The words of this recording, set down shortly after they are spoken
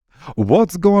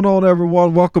What's going on,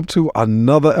 everyone? Welcome to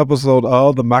another episode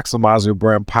of the Maximize Your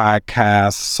Brand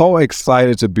podcast. So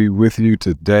excited to be with you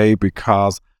today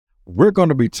because we're going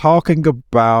to be talking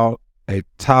about a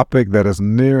topic that is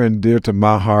near and dear to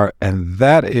my heart, and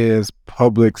that is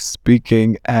public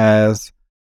speaking as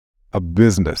a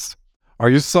business. Are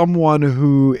you someone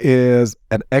who is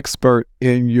an expert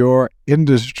in your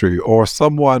industry or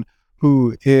someone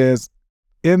who is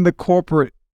in the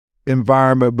corporate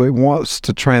environment but wants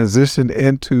to transition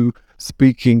into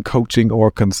speaking, coaching, or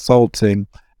consulting?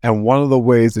 And one of the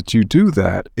ways that you do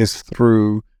that is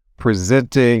through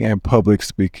presenting and public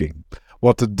speaking.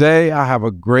 Well, today I have a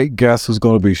great guest who's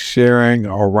going to be sharing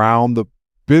around the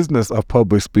business of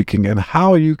public speaking and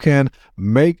how you can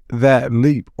make that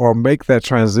leap or make that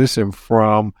transition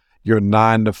from your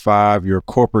 9 to 5, your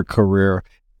corporate career,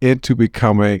 into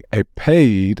becoming a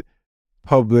paid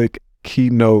public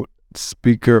keynote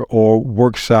speaker or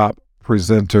workshop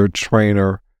presenter,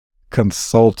 trainer,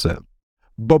 consultant.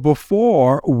 But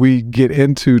before we get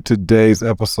into today's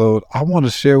episode, I want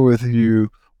to share with you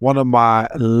one of my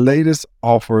latest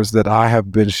offers that I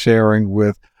have been sharing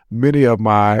with many of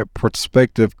my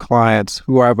prospective clients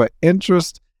who have an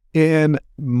interest in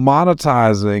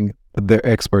monetizing their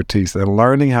expertise and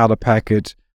learning how to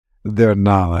package their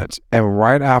knowledge. And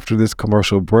right after this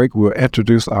commercial break, we'll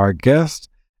introduce our guest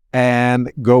and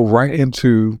go right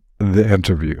into the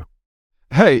interview.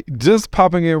 Hey, just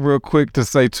popping in real quick to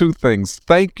say two things.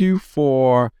 Thank you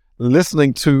for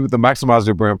listening to the Maximize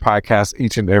Your Brand podcast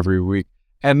each and every week.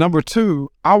 And number two,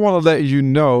 I want to let you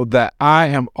know that I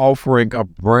am offering a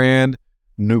brand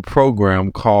new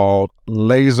program called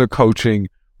Laser Coaching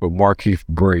with Markeith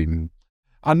Braden.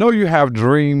 I know you have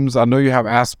dreams, I know you have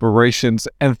aspirations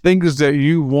and things that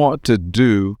you want to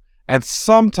do. And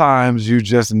sometimes you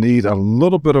just need a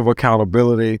little bit of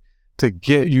accountability to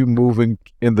get you moving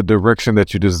in the direction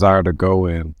that you desire to go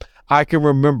in. I can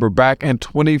remember back in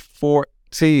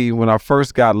 2014, when I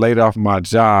first got laid off my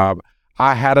job,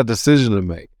 I had a decision to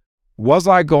make. Was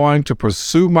I going to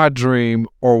pursue my dream,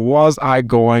 or was I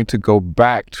going to go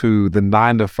back to the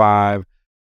 9 to 5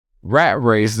 rat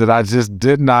race that I just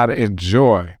did not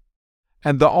enjoy?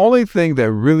 And the only thing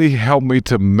that really helped me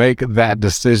to make that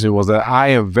decision was that I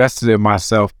invested in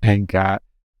myself and got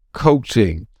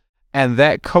coaching. And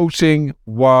that coaching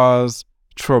was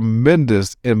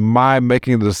tremendous in my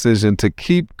making the decision to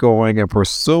keep going and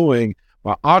pursuing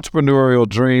my entrepreneurial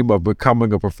dream of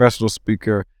becoming a professional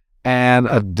speaker and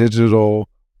a digital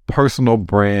personal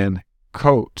brand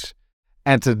coach.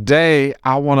 And today,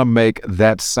 I want to make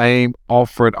that same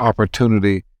offered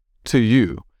opportunity to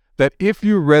you. That if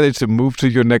you're ready to move to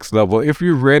your next level, if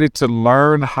you're ready to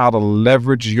learn how to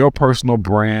leverage your personal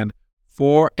brand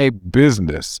for a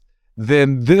business,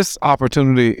 then this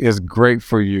opportunity is great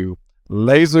for you.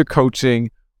 Laser Coaching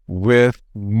with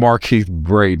Markeith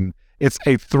Braden. It's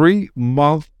a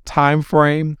 3-month time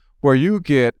frame where you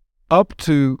get up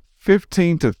to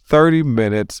 15 to 30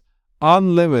 minutes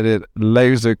unlimited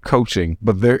laser coaching.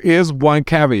 But there is one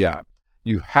caveat.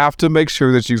 You have to make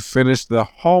sure that you finish the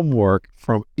homework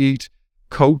from each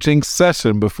coaching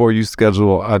session before you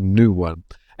schedule a new one.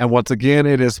 And once again,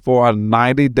 it is for a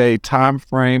 90-day time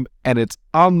frame, and it's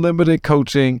unlimited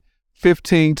coaching,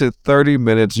 15 to 30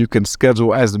 minutes. You can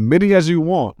schedule as many as you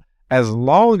want, as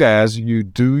long as you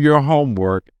do your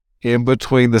homework in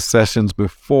between the sessions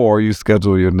before you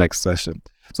schedule your next session.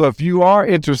 So if you are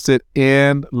interested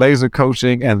in laser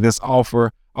coaching and this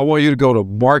offer, I want you to go to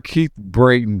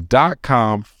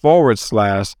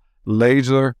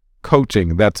markeithbraden.com/laser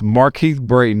coaching. That's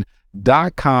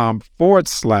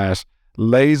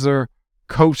markeithbraden.com/laser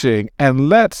coaching. And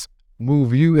let's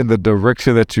move you in the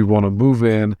direction that you want to move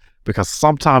in, because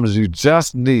sometimes you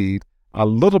just need a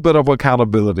little bit of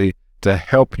accountability to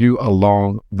help you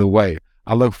along the way.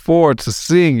 I look forward to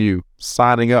seeing you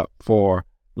signing up for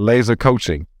Laser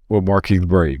Coaching with Markeith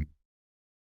Braden.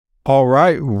 All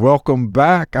right, welcome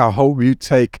back. I hope you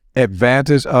take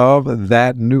advantage of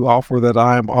that new offer that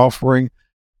I am offering.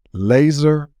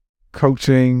 Laser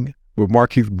Coaching with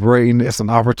Markeith Braden. It's an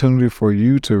opportunity for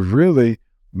you to really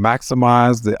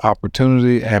maximize the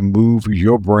opportunity and move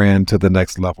your brand to the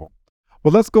next level.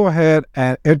 Well, let's go ahead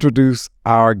and introduce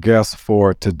our guest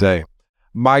for today.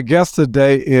 My guest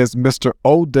today is Mr.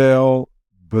 Odell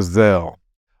Bazell.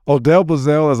 Odell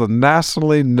Bazell is a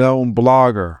nationally known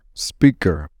blogger,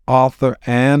 speaker, author,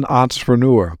 and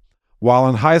entrepreneur. While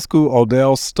in high school,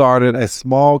 Odell started a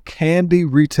small candy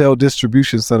retail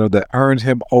distribution center that earned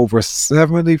him over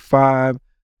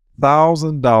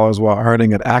 $75,000 while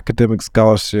earning an academic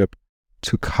scholarship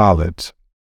to college.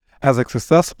 As a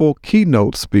successful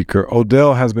keynote speaker,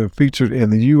 Odell has been featured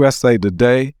in the USA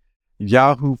Today,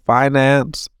 Yahoo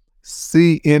Finance,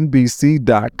 CNBC.com,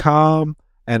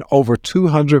 and over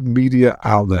 200 media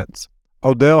outlets.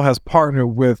 Odell has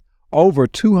partnered with over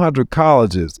 200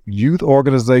 colleges, youth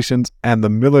organizations, and the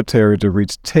military to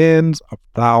reach tens of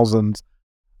thousands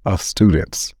of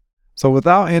students. So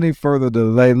without any further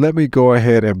delay, let me go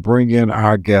ahead and bring in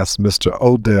our guest, Mr.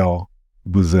 Odell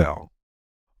Buzzell.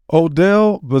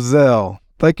 Odell Buzzell,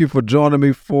 thank you for joining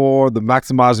me for the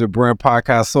Maximize Your Brand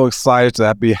podcast. So excited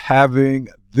to be having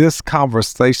this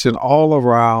conversation all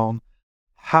around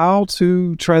how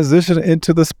to transition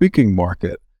into the speaking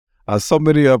market. So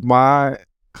many of my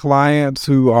clients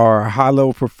who are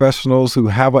high-level professionals who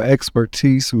have an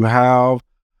expertise, who have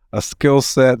a skill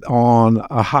set on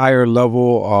a higher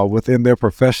level within their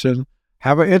profession,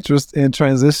 have an interest in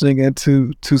transitioning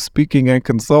into speaking and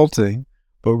consulting,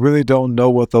 but really don't know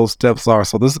what those steps are.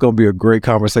 So this is going to be a great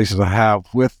conversation to have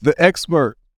with the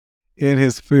expert in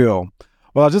his field.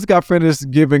 Well, I just got finished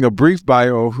giving a brief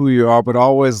bio of who you are, but I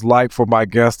always like for my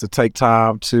guests to take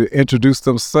time to introduce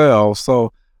themselves.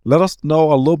 So let us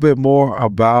know a little bit more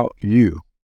about you.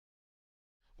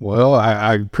 Well,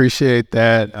 I appreciate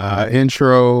that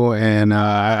intro, and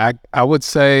I would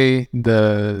say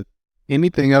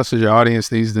anything else that your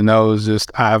audience needs to know is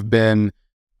just I've been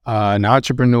an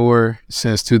entrepreneur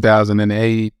since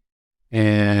 2008,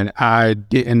 and I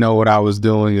didn't know what I was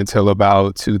doing until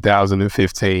about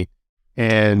 2015.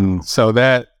 And so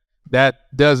that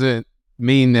doesn't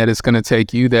mean that it's going to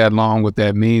take you that long. What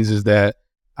that means is that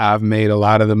I've made a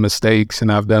lot of the mistakes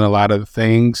and I've done a lot of the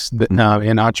things that, in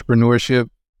entrepreneurship,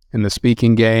 in the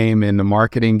speaking game, in the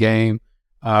marketing game.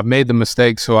 I've made the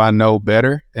mistakes so I know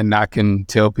better and I can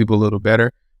tell people a little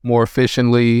better, more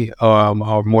efficiently,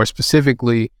 or more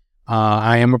specifically.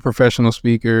 I am a professional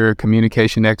speaker,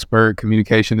 communication expert.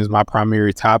 Communication is my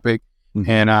primary topic.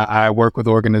 And I work with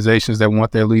organizations that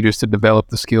want their leaders to develop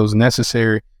the skills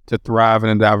necessary to thrive in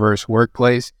a diverse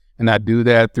workplace. And I do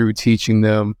that through teaching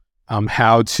them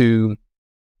how to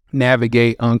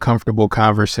navigate uncomfortable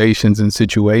conversations and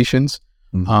situations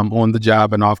on the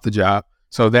job and off the job.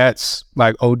 So that's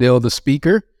like Odell the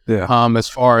speaker. Yeah. As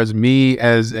far as me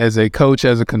as a coach,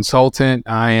 as a consultant,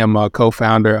 I am a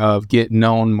co-founder of Get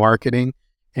Known Marketing,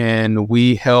 and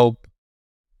we help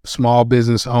small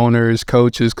business owners,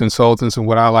 coaches, consultants, and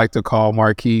what I like to call,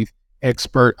 Markeith,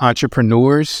 expert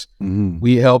entrepreneurs.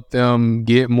 We help them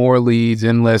get more leads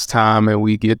in less time, and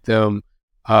we get them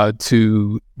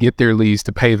to get their leads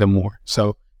to pay them more.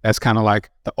 So that's kind of like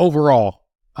the overall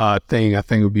thing I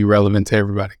think would be relevant to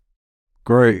everybody.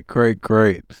 Great.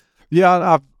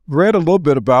 Yeah, I've read a little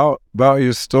bit about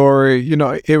your story. You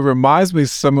know, it reminds me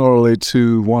similarly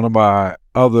to one of my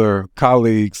other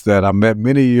colleagues that I met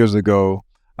many years ago,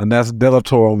 and that's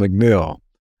Delatoro McNeil.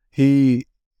 He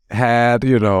had,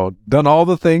 done all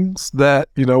the things that,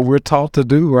 we're taught to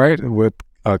do, right? With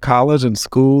college and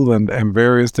school and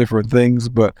various different things,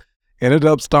 but ended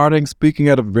up starting speaking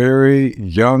at a very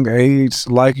young age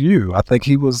like you. I think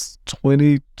he was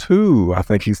 22, I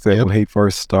think he said, when he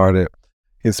first started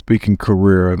his speaking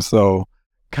career. And so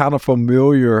kind of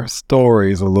familiar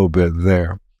stories a little bit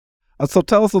there. So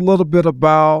tell us a little bit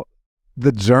about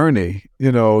the journey,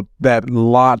 that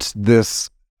launched this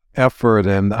effort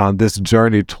and on this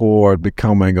journey toward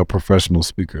becoming a professional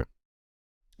speaker.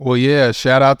 Well, yeah,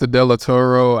 shout out to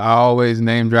Delatoro. I always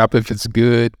name drop if it's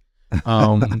good.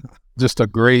 Just a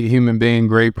great human being,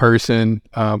 great person,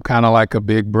 kind of like a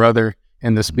big brother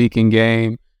in the speaking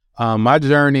game. My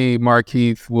journey,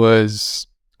 Markeith, was,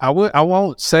 I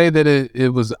won't say that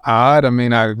it was odd. I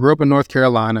mean, I grew up in North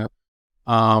Carolina.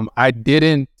 I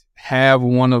didn't have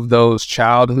one of those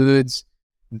childhoods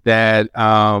that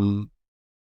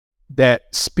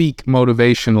speak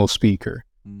motivational speaker.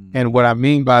 And what I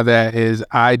mean by that is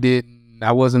I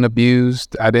wasn't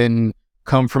abused. I didn't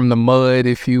come from the mud,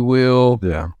 if you will.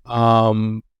 Yeah.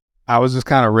 I was just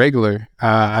kind of regular.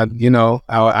 I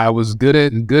was good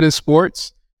at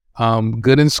sports,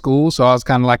 good in school. So I was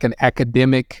kind of like an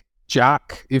academic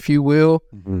jock, if you will.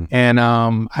 And I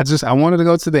wanted to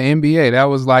go to the NBA. That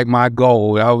was like my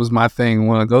goal. That was my thing. I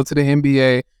want to go to the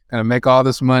NBA, gonna make all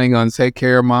this money, gonna take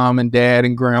care of mom and dad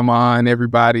and grandma and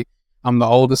everybody. I'm the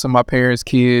oldest of my parents'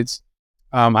 kids.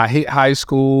 I hit high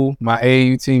school. My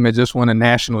AAU team had just won a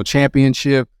national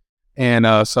championship.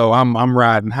 And so I'm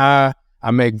riding high. I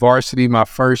make varsity my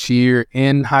first year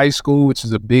in high school, which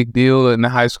is a big deal in the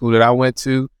high school that I went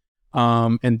to.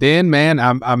 And then, man,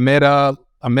 I met up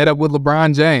with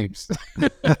LeBron James.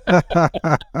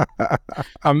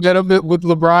 I met up with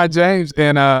LeBron James.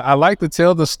 And I like to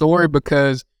tell the story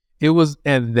because it was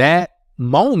at that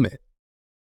moment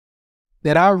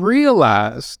that I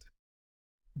realized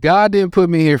God didn't put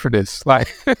me here for this. Like,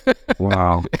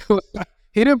 Wow.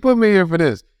 he didn't put me here for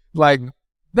this. Like,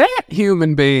 that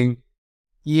human being,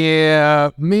 yeah,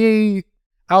 me,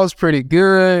 I was pretty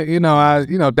good.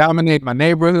 I dominate my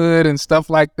neighborhood and stuff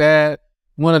like that.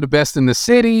 One of the best in the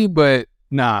city, but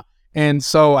nah. And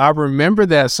so I remember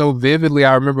that so vividly.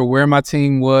 I remember where my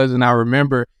team was, and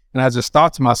I just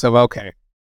thought to myself, okay,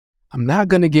 I'm not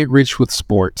going to get rich with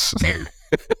sports.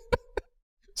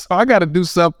 So I got to do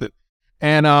something.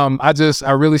 And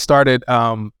I really started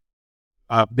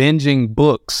binging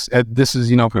books. This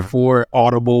is, before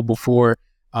Audible, before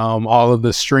all of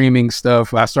the streaming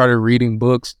stuff. I started reading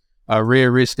books, read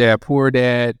Rich Dad, Poor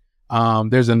Dad.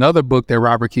 There's another book that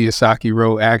Robert Kiyosaki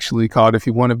wrote actually called If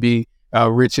You Want to Be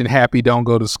Rich and Happy, Don't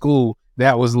Go to School.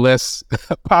 That was less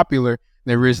popular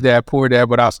than Rich Dad, Poor Dad.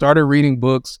 But I started reading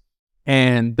books,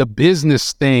 and the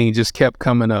business thing just kept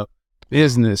coming up.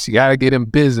 Business, you got to get in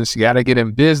business. You got to get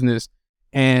in business.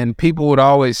 And people would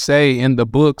always say in the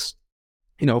books,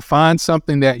 find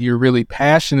something that you're really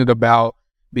passionate about,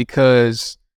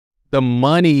 because the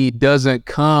money doesn't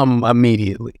come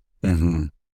immediately. Mm-hmm.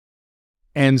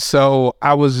 And so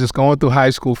I was just going through high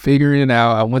school, figuring it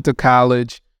out. I went to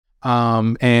college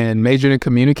and majored in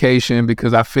communication,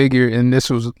 because I figured, and this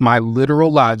was my literal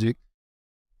logic,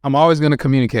 I'm always going to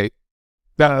communicate.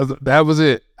 That was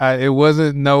it. It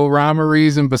wasn't no rhyme or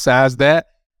reason besides that.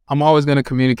 I'm always going to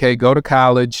communicate, go to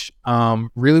college.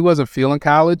 Really wasn't feeling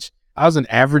college. I was an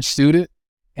average student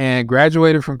and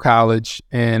graduated from college.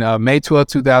 And May 12,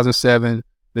 2007,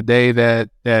 the day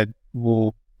that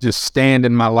will just stand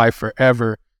in my life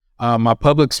forever, my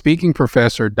public speaking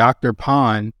professor, Dr.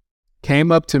 Pond,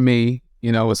 came up to me.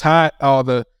 It was hot. All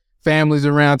the families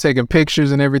around taking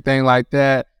pictures and everything like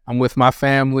that. I'm with my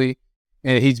family.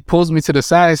 And he pulls me to the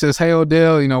side and says, "Hey,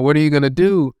 Odell, what are you going to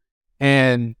do?"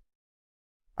 And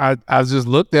I just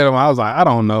looked at him. I was like, I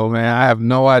don't know, man. I have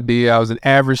no idea. I was an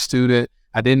average student.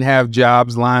 I didn't have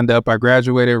jobs lined up. I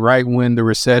graduated right when the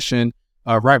recession,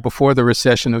 right before the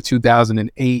recession of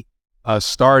 2008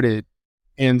 started.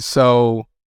 And so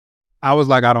I was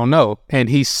like, I don't know. And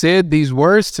he said these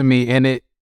words to me, and it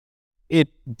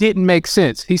didn't make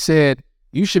sense. He said,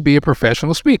 "You should be a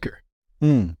professional speaker."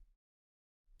 Mm.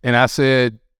 And I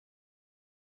said,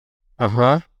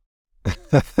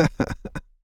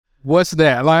 what's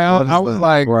that? Like, I was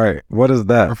like, right. What is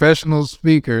that? Professional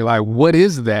speaker. Like, what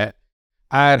is that?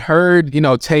 I had heard,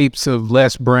 tapes of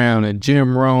Les Brown and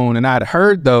Jim Rohn, and I'd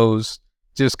heard those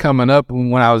just coming up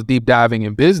when I was deep diving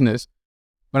in business.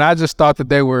 But I just thought that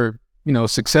they were,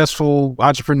 successful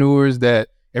entrepreneurs that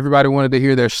everybody wanted to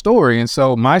hear their story. And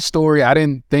so my story, I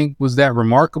didn't think was that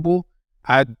remarkable.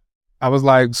 I was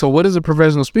like, so what is a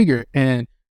professional speaker? And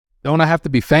don't I have to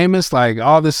be famous? Like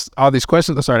all these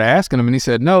questions. I started asking him, and he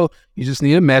said, no, you just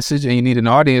need a message, and you need an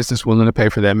audience that's willing to pay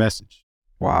for that message.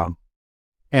 Wow.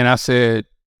 And I said,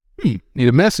 need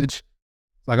a message?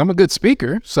 Like, I'm a good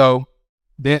speaker. So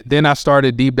then I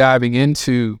started deep diving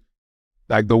into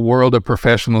like the world of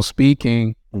professional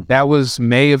speaking. Mm-hmm. That was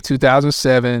May of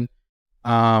 2007.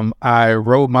 I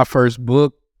wrote my first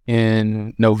book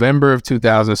in November of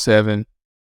 2007.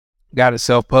 Got it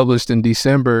self-published in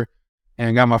December,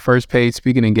 and got my first paid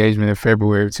speaking engagement in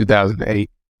February of 2008.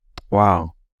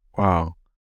 Wow.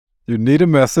 You need a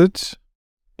message.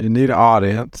 You need an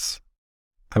audience.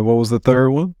 And what was the third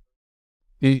one?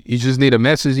 You just need a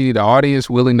message. You need an audience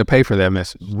willing to pay for that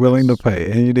message. Willing to pay.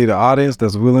 And you need an audience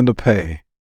that's willing to pay.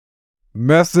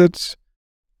 Message,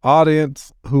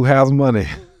 audience who has money.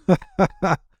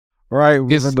 Right?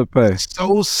 Willing to pay.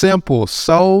 So simple.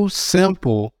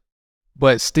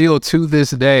 But still, to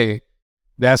this day,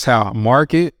 that's how I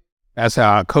market. That's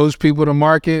how I coach people to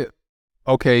market.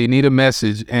 Okay, you need a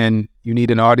message, and you need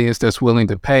an audience that's willing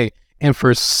to pay. And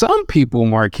for some people,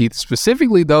 Markeith,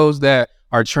 specifically those that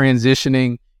are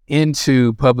transitioning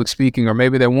into public speaking, or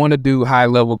maybe they want to do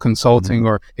high-level consulting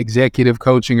or executive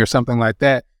coaching or something like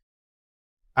that,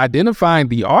 identifying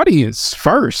the audience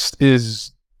first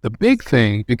is the big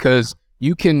thing, because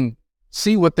you can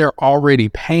see what they're already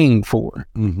paying for.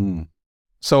 Mm-hmm.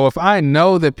 So if I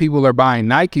know that people are buying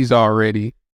Nikes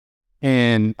already,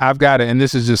 and I've got it, and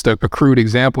this is just a crude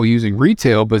example using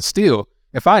retail, but still,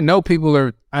 if I know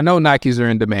I know Nikes are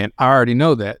in demand, I already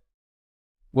know that.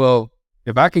 Well,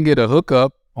 if I can get a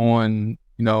hookup on,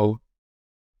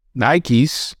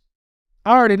 Nikes,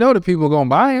 I already know that people are going to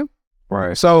buy them.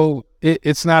 Right. So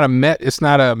it's not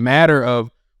a matter of,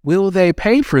 will they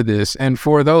pay for this? And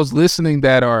for those listening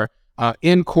that are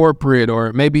in corporate,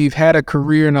 or maybe you've had a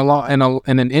career in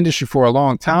an industry for a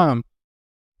long time,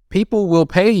 people will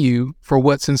pay you for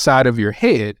what's inside of your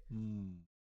head.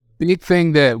 Big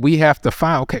thing that we have to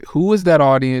find, okay, who is that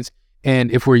audience?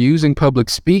 And if we're using public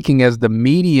speaking as the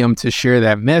medium to share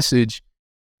that message,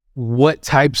 what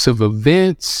types of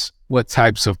events, what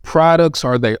types of products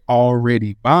are they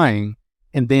already buying?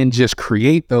 And then just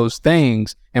create those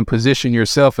things and position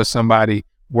yourself as somebody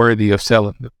worthy of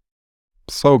selling them.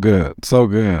 So good. So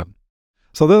good.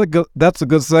 So that's a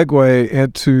good segue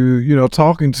into,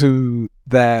 talking to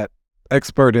that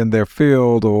expert in their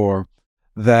field, or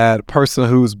that person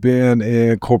who's been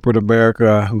in corporate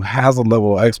America, who has a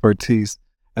level of expertise,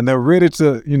 and they're ready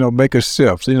to, make a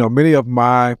shift. Many of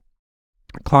my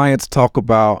clients talk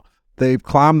about they've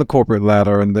climbed the corporate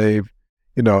ladder and they've,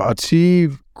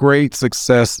 achieved great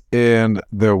success in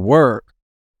their work,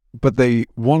 but they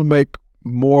want to make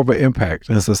more of an impact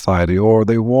in society, or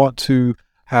they want to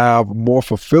have more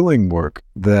fulfilling work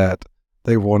that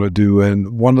they want to do.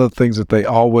 And one of the things that they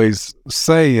always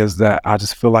say is that I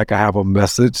just feel like I have a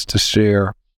message to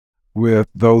share with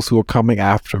those who are coming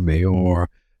after me, or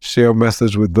share a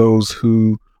message with those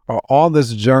who are on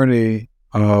this journey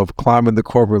of climbing the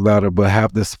corporate ladder, but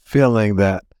have this feeling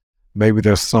that maybe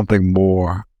there's something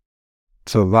more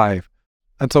to life.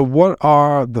 And so what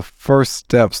are the first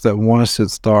steps that one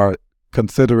should start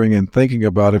considering and thinking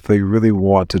about if they really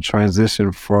want to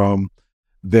transition from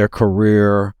their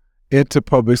career into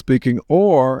public speaking,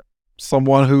 or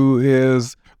someone who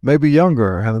is maybe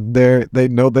younger and they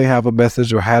know they have a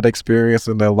message or had experience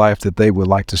in their life that they would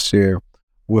like to share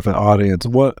with an audience?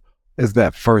 What is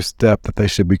that first step that they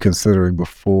should be considering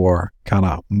before kind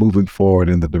of moving forward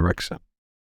in the direction?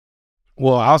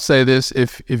 Well, I'll say this,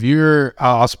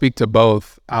 I'll speak to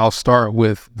both. I'll start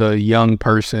with the young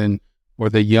person or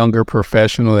the younger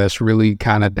professional that's really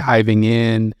kind of diving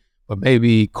in, but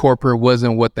maybe corporate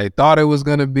wasn't what they thought it was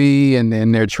going to be. And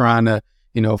then they're trying to,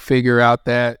 figure out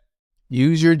that.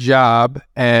 Use your job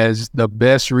as the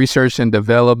best research and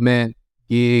development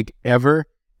gig ever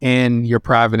and your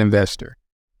private investor.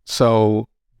 So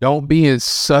don't be in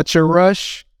such a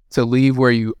rush to leave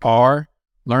where you are.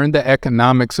 Learn the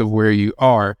economics of where you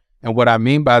are. And what I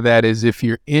mean by that is, if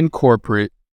you're in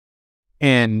corporate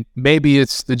and maybe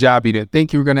it's the job you didn't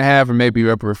think you were going to have, or maybe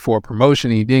you're up for a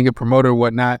promotion and you didn't get promoted or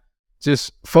whatnot,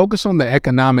 just focus on the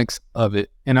economics of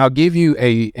it. And I'll give you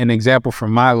an example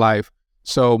from my life.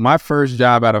 So my first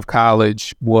job out of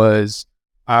college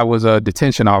I was a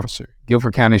detention officer,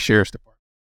 Guilford County Sheriff's Department.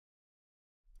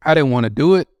 I didn't want to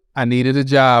do it. I needed a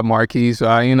job, Marquis.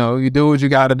 So you do what you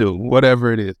got to do,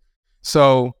 whatever it is.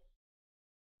 So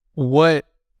what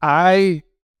I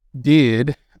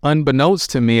did, unbeknownst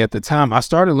to me at the time, I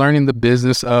started learning the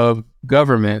business of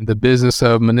government, the business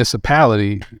of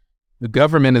municipality. The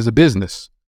government is a business.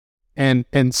 And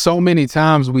so many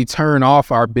times we turn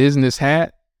off our business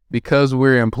hat because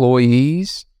we're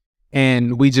employees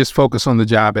and we just focus on the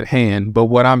job at hand. But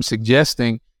what I'm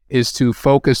suggesting is to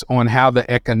focus on how the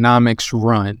economics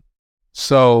run.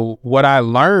 So what I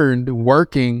learned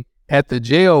working at the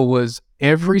jail was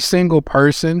every single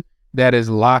person that is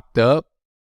locked up,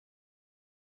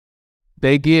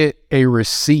 they get a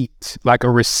receipt. Like a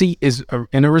receipt is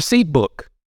in a receipt book.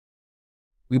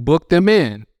 We book them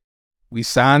in. We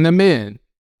sign them in.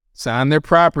 Sign their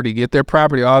property, get their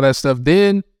property, all that stuff.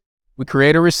 Then we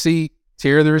create a receipt,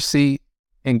 tear the receipt,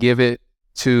 and give it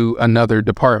to another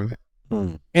department.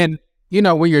 And,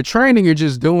 when you're training, you're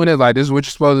just doing it like, this is what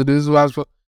you're supposed to do, this is what I was supposed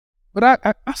to.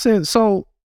 But I said, so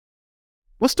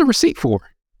what's the receipt for?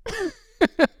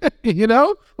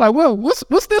 Like, well,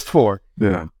 what's this for?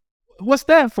 Yeah. What's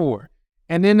that for?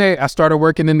 And then I started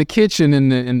working in the kitchen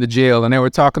in the jail, and they were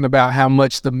talking about how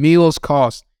much the meals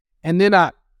cost. And then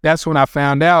that's when I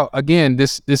found out, again,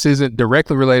 this isn't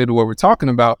directly related to what we're talking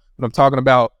about, but I'm talking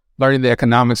about learning the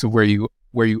economics of where you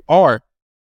are.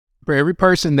 For every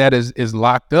person that is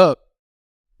locked up,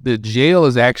 the jail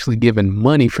is actually giving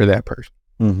money for that person.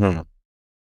 Mm-hmm.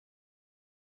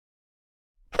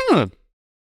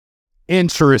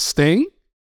 Interesting.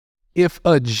 If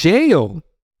a jail,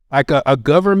 like a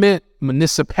government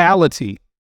municipality,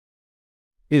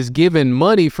 is giving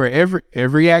money for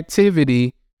every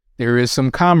activity, there is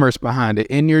some commerce behind it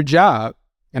in your job.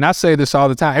 And I say this all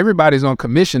the time, everybody's on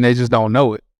commission, they just don't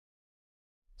know it.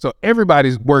 So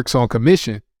everybody works on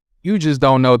commission. You just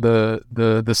don't know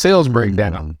the sales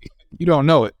breakdown. Mm-hmm. You don't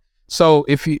know it. So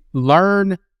if you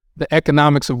learn the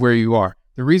economics of where you are,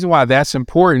 the reason why that's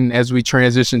important as we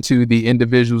transition to the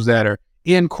individuals that are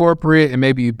in corporate and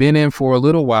maybe you've been in for a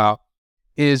little while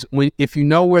is if you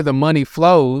know where the money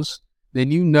flows,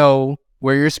 then you know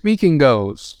where your speaking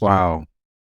goes. Wow.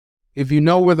 If you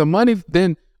know where the money,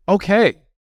 then okay,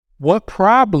 what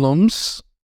problems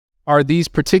are these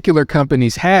particular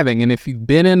companies having? And if you've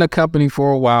been in a company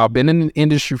for a while, been in an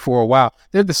industry for a while,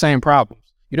 they're the same problems.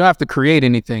 You don't have to create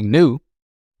anything new.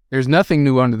 There's nothing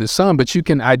new under the sun, but you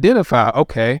can identify,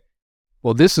 okay,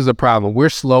 well, this is a problem. We're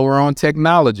slower on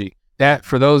technology. That,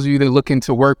 for those of you that are looking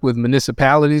to work with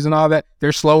municipalities and all that,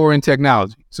 they're slower in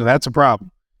technology. So that's a problem.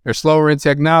 They're slower in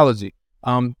technology.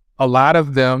 A lot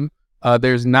of them,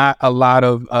 there's not a lot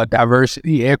of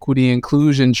diversity, equity,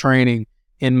 inclusion training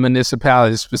in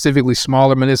municipalities, specifically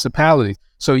smaller municipalities.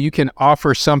 So you can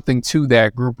offer something to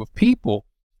that group of people.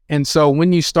 And so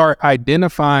when you start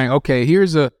identifying, okay,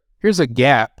 here's a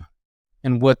gap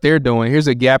in what they're doing. Here's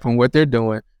a gap in what they're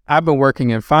doing. I've been working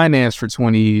in finance for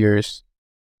 20 years.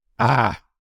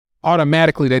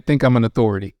 Automatically they think I'm an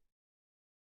authority.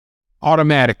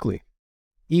 Automatically.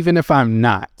 Even if I'm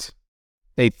not,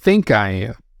 they think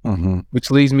I am,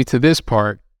 which leads me to this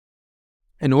part.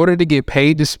 In order to get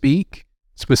paid to speak,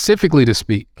 specifically to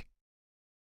speak,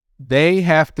 they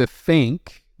have to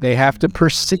think, they have to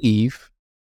perceive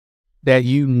that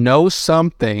you know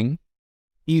something,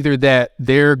 either that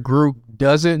their group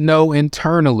doesn't know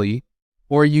internally,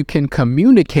 or you can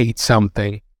communicate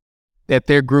something that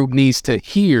their group needs to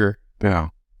hear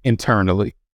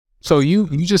internally. So you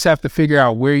just have to figure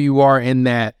out where you are in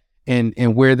that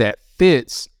and where that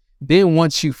fits. Then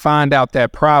once you find out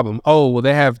that problem, oh, well,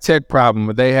 they have tech problem,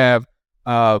 or they have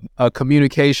a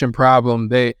communication problem.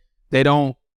 They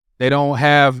don't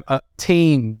have a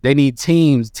team. They need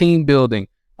teams, team building,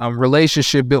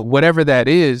 relationship build, whatever that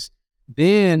is.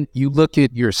 Then you look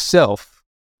at yourself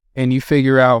and you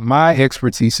figure out, my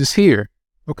expertise is here.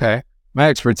 Okay. My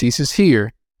expertise is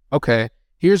here. Okay.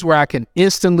 Here's where I can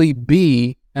instantly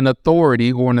be an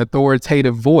authority or an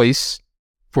authoritative voice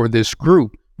for this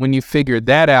group. When you figure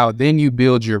that out, then you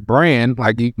build your brand,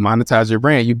 like you monetize your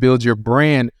brand. You build your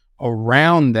brand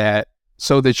around that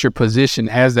so that you're positioned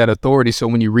as that authority. So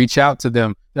when you reach out to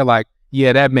them, they're like,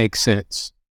 yeah, that makes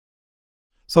sense.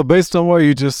 So based on what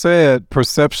you just said,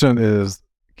 perception is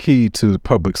key to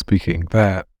public speaking.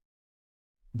 That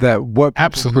what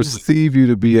people perceive you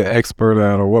to be an expert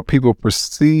at, or what people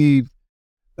perceive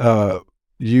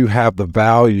you have the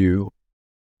value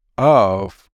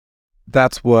of,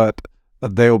 that's what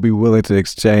they'll be willing to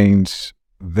exchange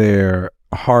their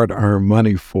hard-earned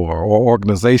money for, or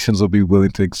organizations will be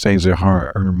willing to exchange their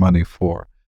hard-earned money for.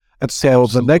 And so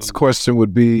the next question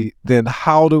would be, then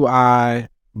how do I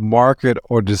market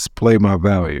or display my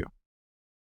value?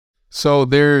 So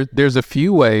there's a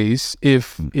few ways.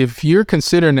 If you're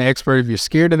considered an expert, if you're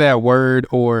scared of that word,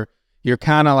 or you're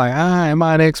kind of like, am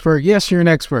I an expert? Yes, you're an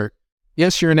expert.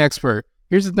 Yes, you're an expert.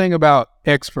 Here's the thing about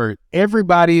expert.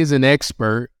 Everybody is an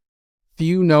expert.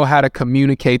 Few know how to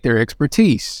communicate their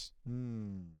expertise.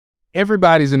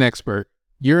 Everybody's an expert.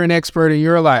 You're an expert in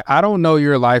your life. I don't know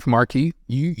your life, Marquis.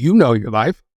 You know your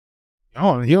life.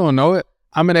 You don't know it.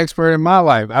 I'm an expert in my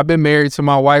life. I've been married to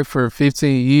my wife for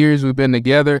 15 years. We've been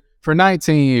together for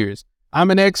 19 years.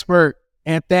 I'm an expert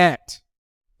at that.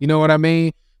 You know what I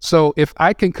mean? So if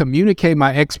I can communicate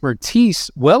my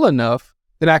expertise well enough,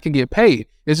 then I can get paid.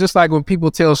 It's just like when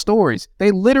people tell stories,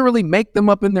 they literally make them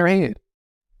up in their head.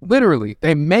 Literally,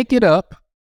 they make it up,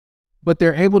 but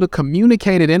they're able to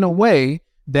communicate it in a way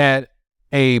that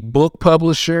a book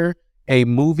publisher, a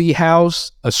movie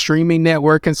house, a streaming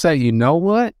network can say, you know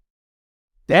what?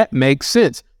 That makes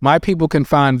sense. My people can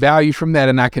find value from that,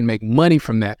 and I can make money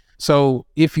from that. So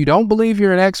if you don't believe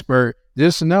you're an expert,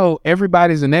 just know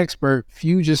everybody's an expert.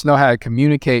 Few just know how to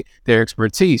communicate their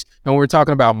expertise. And when we're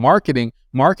talking about marketing,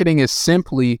 marketing is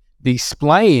simply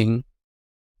displaying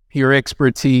your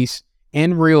expertise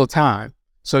in real time.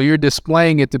 So you're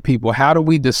displaying it to people. How do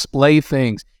we display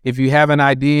things? If you have an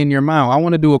idea in your mind, I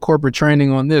want to do a corporate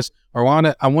training on this, or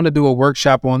I want to do a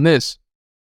workshop on this.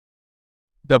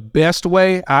 The best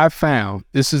way I've found,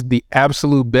 this is the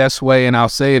absolute best way, and I'll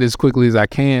say it as quickly as I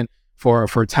can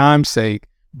for time's sake,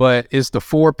 but it's the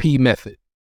 4P method.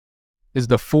 It's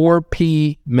the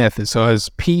 4P method. So it's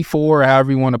P4,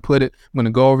 however you want to put it. I'm going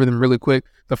to go over them really quick.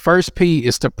 The first P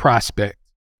is to prospect.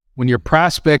 When you're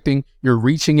prospecting, you're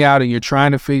reaching out and you're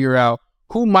trying to figure out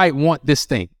who might want this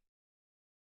thing.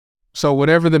 So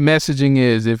whatever the messaging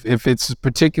is, if it's a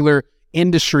particular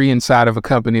industry inside of a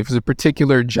company, if it's a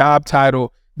particular job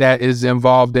title that is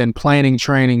involved in planning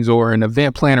trainings or an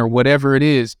event planner, whatever it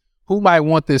is, who might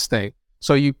want this thing?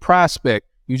 So you prospect,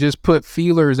 you just put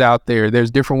feelers out there.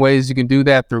 There's different ways you can do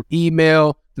that, through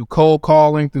email, through cold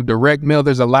calling, through direct mail.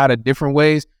 There's a lot of different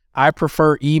ways. I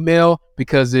prefer email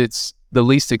because it's the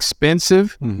least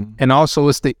expensive, and also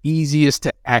it's the easiest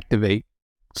to activate.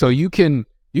 So you can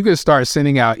start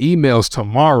sending out emails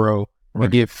tomorrow and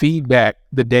get feedback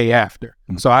the day after.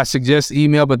 So I suggest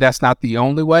email, but that's not the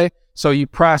only way. So you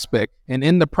prospect, and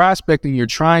in the prospecting, you're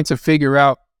trying to figure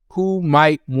out who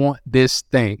might want this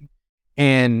thing.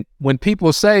 And when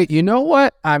people say, you know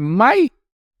what, I might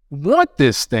want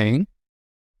this thing,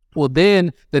 well,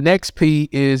 then the next P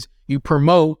is you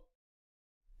promote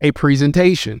a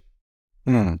presentation.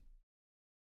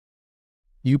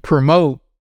 You promote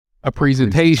a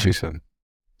presentation.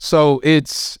 So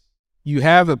it's, you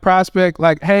have a prospect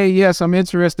like, hey, yes, I'm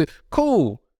interested.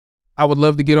 Cool. I would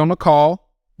love to get on a call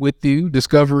with you,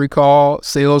 discovery call,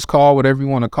 sales call, whatever you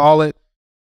want to call it.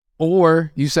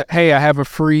 Or you say, hey, I have a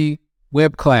free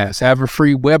web class, I have a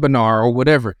free webinar or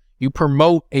whatever. You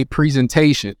promote a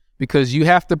presentation because you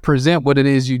have to present what it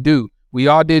is you do. We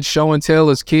all did show and tell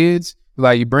as kids.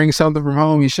 Like you bring something from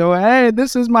home, you show, hey,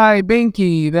 this is my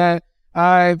binky that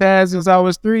I've had since I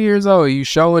was 3 years old. You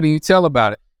show it and you tell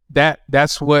about it.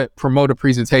 That's what promote a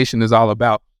presentation is all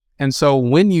about. And so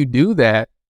when you do that,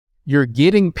 you're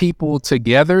getting people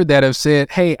together that have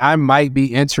said, hey, I might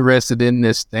be interested in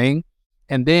this thing.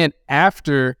 And then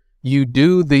after you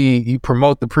you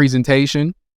promote the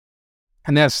presentation,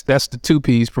 and that's the 2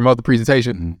 P's, promote the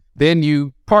presentation. Then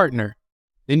you partner.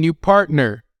 Then you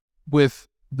partner with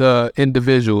the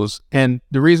individuals. And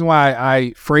the reason why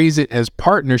I phrase it as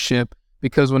partnership,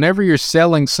 because whenever you're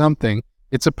selling something,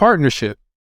 it's a partnership.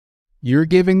 You're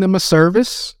giving them a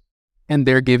service and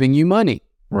they're giving you money.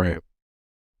 Right.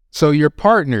 So you're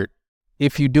partnered.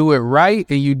 If you do it right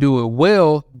and you do it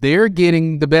well, they're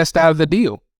getting the best out of the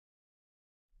deal.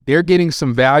 They're getting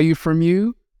some value from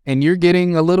you and you're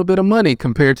getting a little bit of money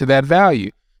compared to that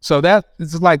value. So that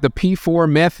is like the P4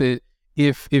 method.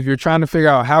 If you're trying to figure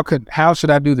out how should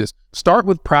I do this, start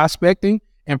with prospecting.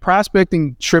 And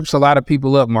prospecting trips a lot of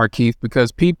people up, Markeith,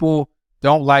 because people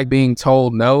don't like being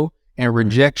told no, and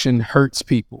rejection hurts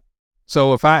people.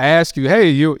 So if I ask you, hey,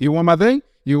 you want my thing?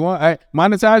 You want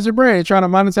monetize your brand? You're trying to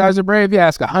monetize your brand. If you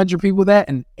ask 100 people that,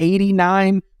 and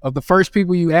 89 of the first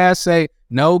people you ask say,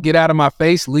 no, get out of my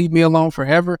face, leave me alone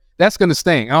forever, that's going to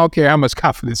sting. I don't care how much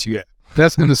confidence you have.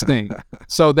 That's going to sting.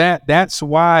 So that's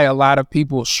why a lot of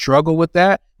people struggle with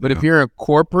that. But if you're a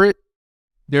corporate,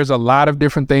 there's a lot of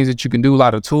different things that you can do, a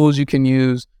lot of tools you can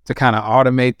use to kind of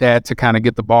automate that, to kind of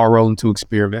get the ball rolling, to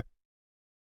experiment.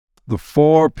 The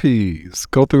 4 P's.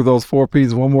 Go through those 4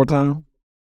 P's one more time.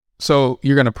 So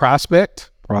you're going to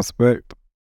prospect.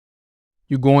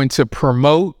 You're going to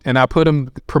promote, and I put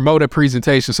them promote a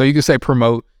presentation. So you can say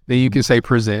promote, then you can say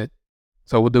present.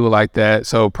 So we'll do it like that.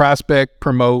 So prospect,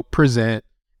 promote, present,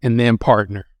 and then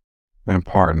partner.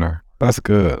 That's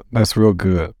good. That's real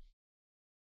good.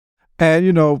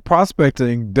 And,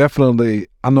 prospecting definitely,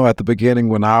 I know at the beginning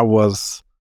when I was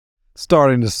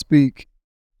starting to speak,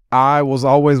 I was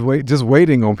always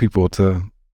waiting on people to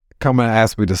come and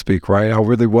ask me to speak, right? I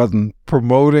really wasn't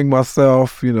promoting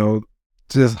myself,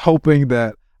 just hoping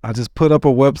that I just put up a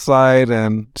website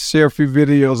and share a few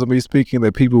videos of me speaking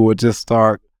that people would just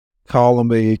start calling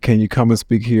me, can you come and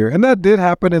speak here? And that did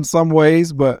happen in some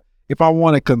ways, but if I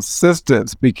wanted consistent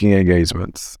speaking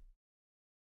engagements,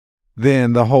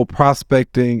 then the whole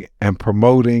prospecting and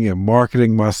promoting and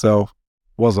marketing myself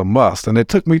was a must. And it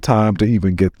took me time to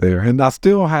even get there. And I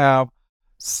still have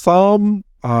some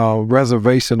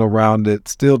reservation around it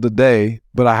still today,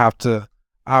 but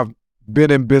I've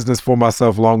been in business for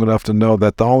myself long enough to know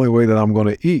that the only way that I'm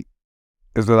going to eat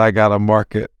is that I got to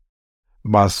market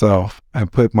myself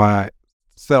and put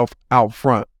myself out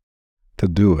front to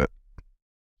do it.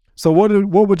 So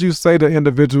what would you say to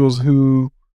individuals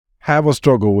who have a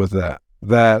struggle with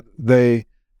that they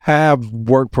have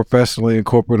worked professionally in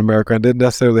corporate America and didn't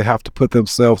necessarily have to put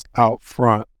themselves out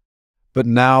front, but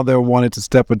now they're wanting to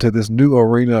step into this new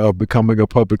arena of becoming a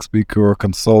public speaker or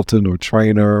consultant or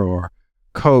trainer or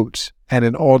coach, and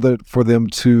in order for them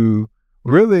to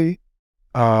really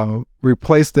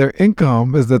replace their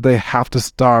income is that they have to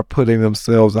start putting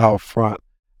themselves out front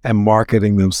and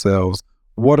marketing themselves.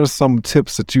 What are some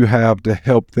tips that you have to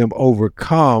help them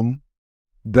overcome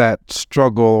that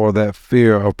struggle or that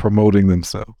fear of promoting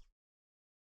themselves?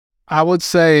 I would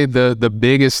say the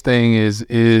biggest thing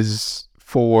is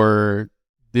for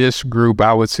this group,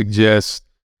 I would suggest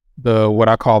what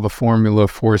I call the formula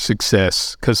for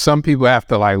success. Because some people have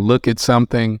to look at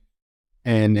something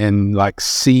and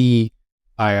see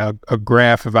a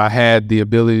graph. If I had the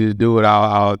ability to do it,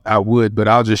 I would. But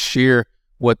I'll just share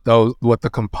what the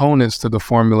components to the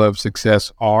formula of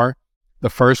success are. The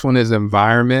first one is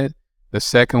environment. The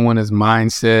second one is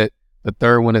mindset. The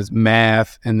third one is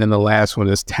math. And then the last one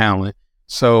is talent.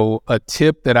 So a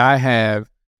tip that I have,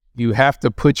 you have to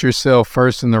put yourself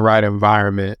first in the right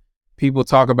environment. People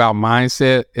talk about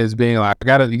mindset as being like,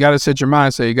 you gotta set your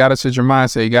mindset, you gotta set your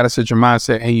mindset, you gotta set your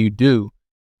mindset, and you do.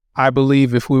 I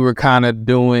believe if we were kind of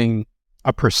doing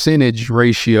a percentage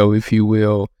ratio, if you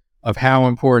will, of how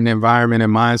important environment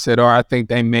and mindset are. I think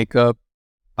they make up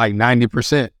like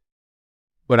 90%.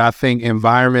 But I think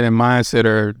environment and mindset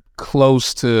are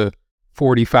close to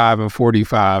 45 and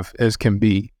 45 as can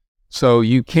be. So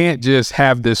you can't just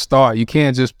have this thought. You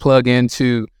can't just plug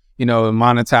into,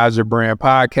 Monetize Your Brand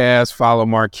podcast, follow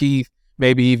Markeith,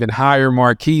 maybe even hire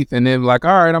Markeith, and then like,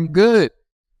 all right, I'm good.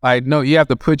 Like, no, you have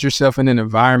to put yourself in an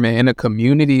environment, in a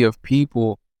community of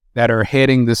people that are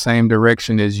heading the same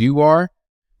direction as you are.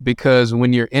 Because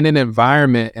when you're in an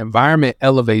environment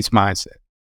elevates mindset.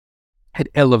 It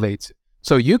elevates it.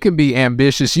 So you can be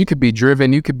ambitious, you could be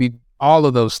driven, you could be all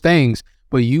of those things,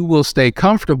 but you will stay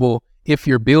comfortable if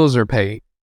your bills are paid.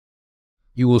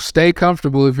 You will stay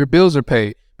comfortable if your bills are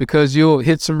paid because you'll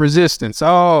hit some resistance.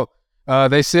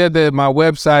 They said that my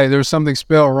website, there was something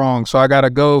spelled wrong, so I got to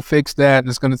go fix that. And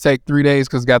it's going to take 3 days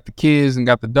because got the kids and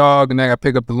got the dog, and then I got to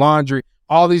pick up the laundry.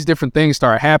 All these different things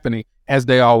start happening as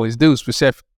they always do,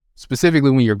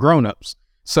 specifically when you're grown-ups.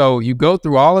 So you go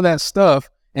through all of that stuff,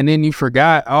 and then you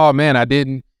forgot, oh man, I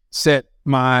didn't set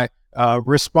my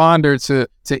responder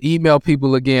to email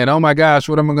people again. Oh my gosh,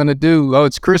 what am I going to do? Oh,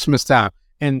 it's Christmas time.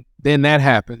 And then that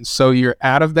happens. So you're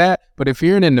out of that. But if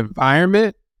you're in an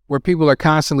environment where people are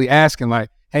constantly asking like,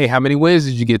 hey, how many wins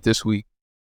did you get this week?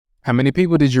 How many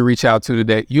people did you reach out to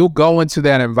today? You'll go into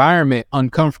that environment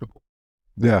uncomfortable.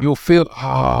 Yeah. You'll feel,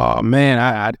 oh man,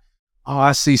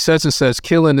 I see such and such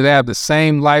killing it. They have the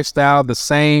same lifestyle, the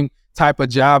same type of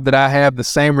job that I have, the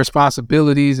same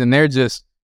responsibilities, and they're just,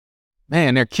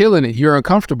 man, they're killing it. You're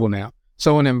uncomfortable now.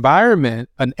 So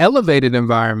an elevated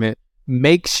environment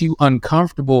makes you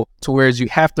uncomfortable to whereas you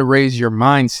have to raise your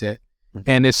mindset.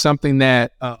 And it's something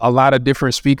that a lot of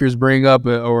different speakers bring up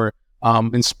or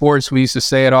in sports, we used to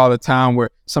say it all the time where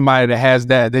somebody that has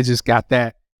that, they just got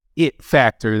that it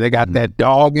factor. They got that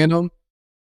dog in them.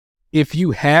 If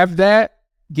you have that,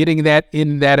 getting that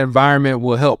in that environment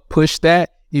will help push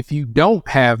that. If you don't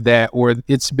have that or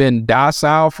it's been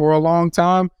docile for a long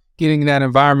time, getting that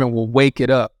environment will wake it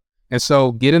up. And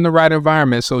so get in the right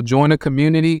environment. So join a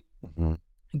community,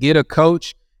 get a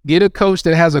coach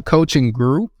that has a coaching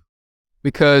group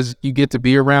because you get to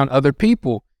be around other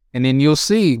people. And then you'll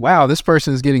see, wow, this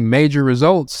person is getting major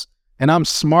results and I'm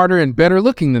smarter and better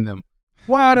looking than them.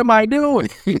 What am I doing?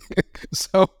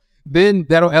 So then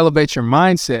that'll elevate your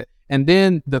mindset. And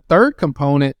then the third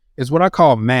component is what I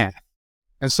call math.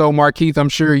 And so Markeith, I'm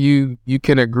sure you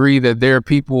can agree that there are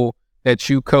people that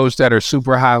you coach that are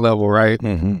super high level, right?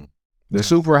 Mm-hmm. Yeah.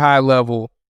 Super high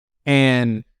level.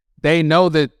 And they know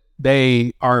that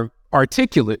they are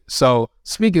articulate. So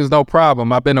speaking is no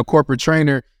problem. I've been a corporate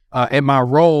trainer in my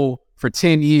role for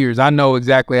 10 years. I know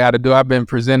exactly how to do it. I've been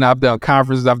presenting, I've done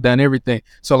conferences, I've done everything.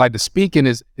 So like the speaking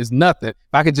is nothing.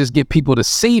 If I could just get people to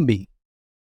see me,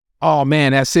 oh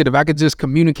man, that's it. If I could just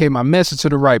communicate my message to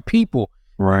the right people,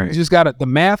 right? You just got the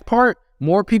math part.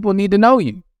 More people need to know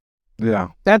you. Yeah.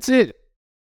 That's it.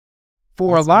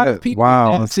 For That's a lot it. of people,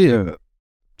 wow, that's it. Good.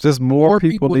 Just more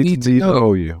people need to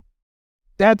know you.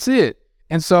 That's it.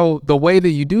 And so the way that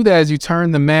you do that is you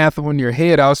turn the math on your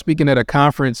head. I was speaking at a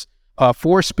conference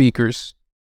for speakers,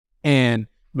 and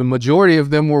the majority of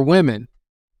them were women.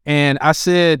 And I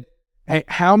said, hey,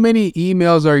 how many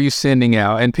emails are you sending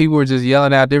out? And people were just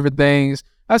yelling out different things.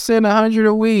 I send 100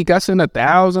 a week. I send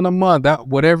 1,000 a month,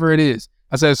 whatever it is.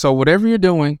 I said, so whatever you're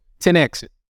doing, 10x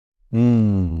it.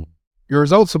 Your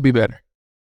results will be better.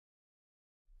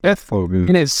 That's so good.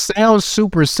 And it sounds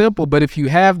super simple, but if you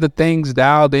have the things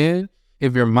dialed in,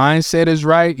 if your mindset is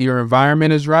right, your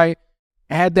environment is right,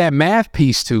 add that math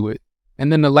piece to it.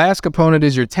 And then the last component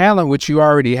is your talent, which you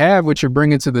already have, which you're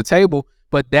bringing to the table.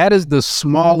 But that is the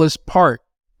smallest part.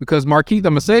 Because Markeith,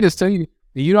 I'm going to say this to you.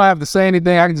 You don't have to say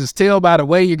anything. I can just tell by the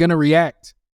way you're going to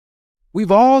react.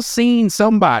 We've all seen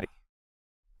somebody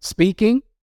speaking,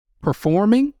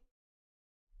 performing,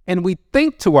 and we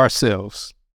think to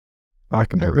ourselves,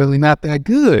 they're really not that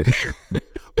good.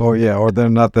 Oh, yeah. Or they're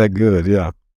not that good.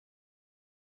 Yeah.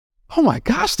 Oh, my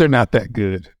gosh, they're not that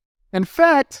good. In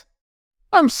fact,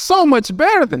 I'm so much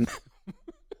better than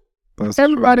them.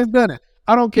 Everybody's done it.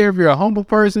 I don't care if you're a humble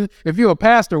person. If you're a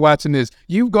pastor watching this,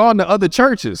 you've gone to other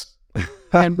churches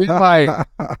and been like,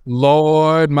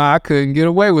 Lord, I couldn't get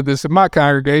away with this in my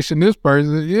congregation. This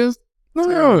person is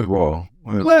terrible.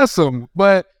 Bless them.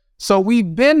 But so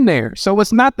we've been there. So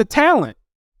it's not the talent.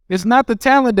 It's not the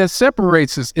talent that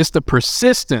separates us. It's the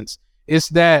persistence. It's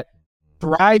that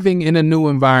thriving in a new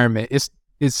environment.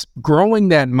 It's growing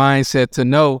that mindset to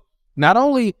know not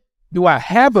only do I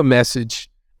have a message,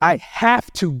 I have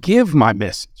to give my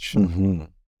message. Mm-hmm.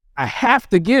 I have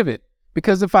to give it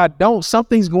because if I don't,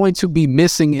 something's going to be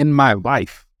missing in my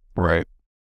life. Right.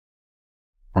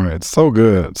 All right. So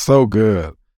good. So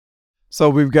good. So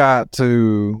we've got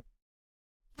to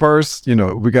first,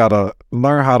 we got to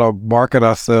learn how to market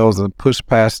ourselves and push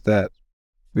past that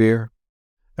fear.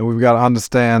 And we've got to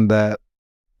understand that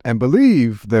and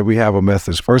believe that we have a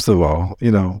message. First of all,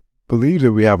 believe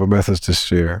that we have a message to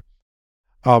share.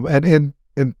 And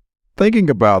in thinking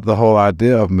about the whole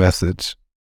idea of message,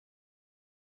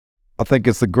 I think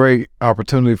it's a great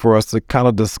opportunity for us to kind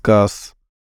of discuss,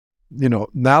 now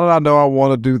that I know I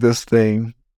want to do this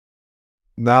thing,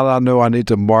 now that I know I need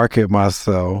to market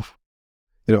myself,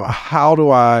 how do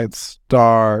I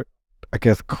start, I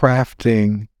guess,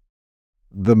 crafting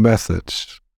the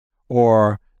message?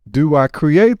 Or do I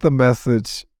create the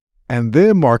message and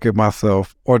then market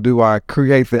myself? Or do I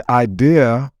create the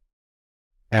idea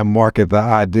and market the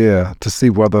idea to see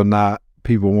whether or not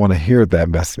people want to hear that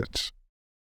message?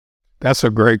 That's a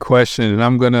great question. And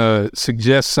I'm going to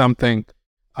suggest something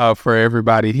for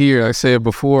everybody here. I said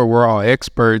before, we're all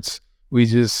experts.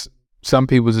 Some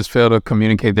people just fail to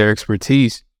communicate their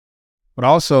expertise, but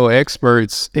also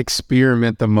experts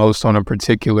experiment the most on a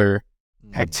particular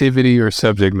activity or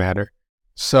subject matter.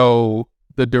 So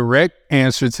the direct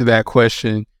answer to that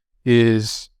question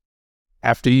is,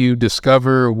 after you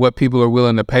discover what people are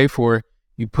willing to pay for,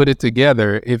 you put it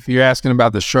together. If you're asking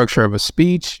about the structure of a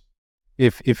speech,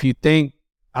 if you think,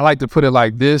 I like to put it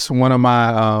like this, one of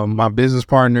my my business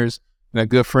partners and a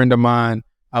good friend of mine,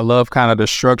 I love kind of the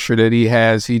structure that he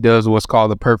has. He does what's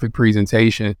called the perfect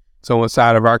presentation. So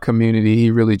inside of our community, he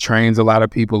really trains a lot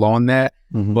of people on that.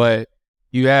 Mm-hmm. But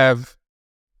you have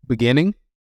beginning,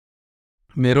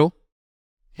 middle,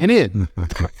 and end.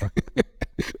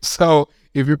 So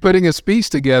if you're putting a speech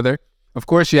together, of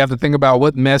course, you have to think about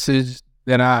what message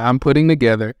that I'm putting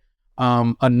together.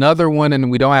 Another one,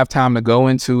 and we don't have time to go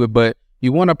into it, but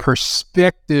you want a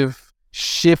perspective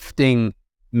shifting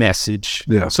message.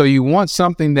 Yeah. So you want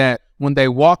something that when they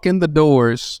walk in the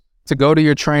doors to go to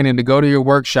your training, to go to your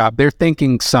workshop, they're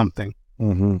thinking something.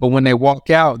 Mm-hmm. But when they walk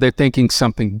out, they're thinking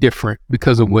something different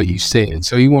because of what you said.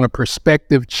 So you want a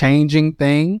perspective changing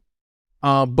thing.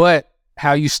 But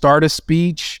how you start a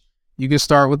speech, you can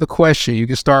start with a question. You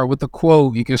can start with a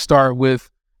quote. You can start with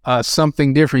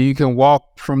something different. You can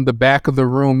walk from the back of the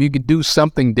room. You can do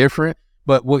something different.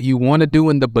 But what you want to do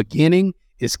in the beginning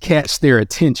is catch their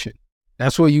attention.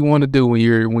 That's what you want to do when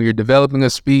you're developing a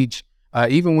speech.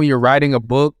 Even when you're writing a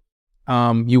book,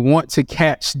 you want to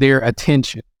catch their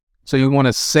attention. So you want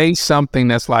to say something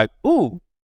that's like, "Ooh,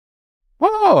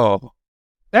 whoa,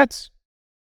 that's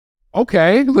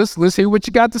okay. Let's hear what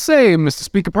you got to say, Mr.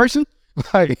 Speaker Person."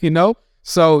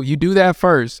 So you do that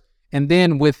first, and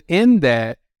then within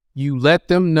that, you let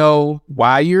them know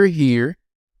why you're here,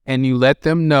 and you let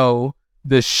them know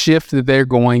the shift that they're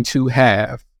going to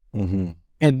have. Mm-hmm.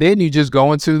 And then you just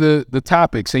go into the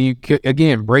topics, and you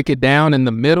again break it down in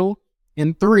the middle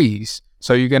in threes.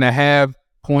 So you're going to have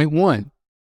point one,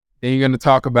 then you're going to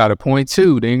talk about it, point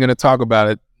two, then you're going to talk about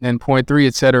it, and point three,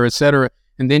 et cetera,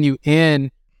 and then you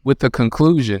end with the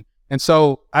conclusion. And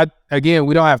so we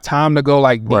don't have time to go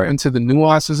deep into the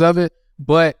nuances of it,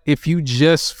 but if you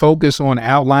just focus on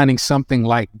outlining something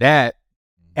like that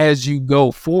as you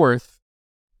go forth,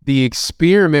 the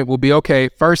experiment will be, okay,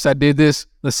 first I did this,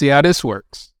 let's see how this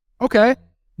works. Okay.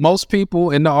 Most people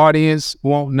in the audience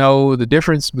won't know the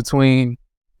difference between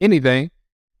anything.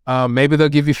 Maybe they'll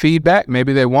give you feedback,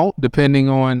 maybe they won't, depending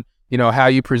on, how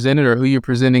you present it or who you're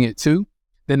presenting it to.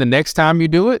 Then the next time you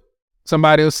do it,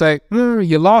 somebody will say,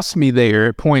 you lost me there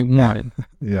at point one.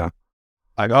 Yeah.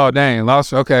 Like, oh, dang,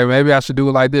 lost. Okay, maybe I should do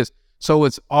it like this. So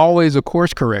it's always a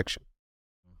course correction.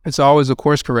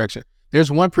 There's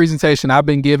one presentation I've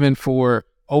been given for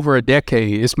over a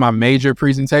decade. It's my major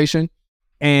presentation.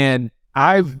 And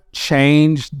I've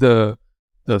changed the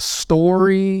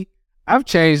story. I've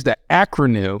changed the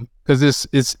acronym because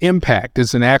it's IMPACT.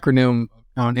 It's an acronym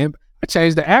on IMPACT. I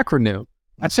changed the acronym.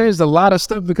 I changed a lot of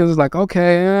stuff because it's like,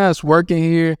 okay, it's working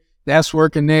here, that's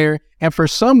working there. And for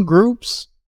some groups,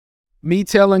 me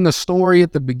telling a story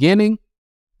at the beginning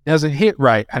doesn't hit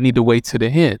right. I need to wait to the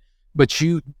end. But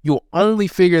you'll only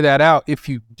figure that out if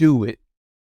you do it.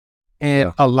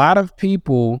 And a lot of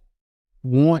people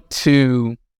want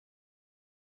to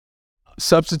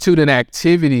substitute an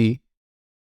activity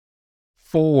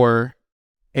for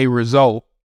a result,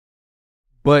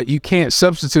 but you can't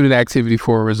substitute an activity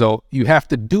for a result. You have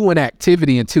to do an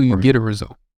activity until you get a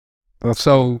result.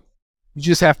 So you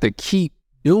just have to keep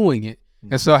doing it.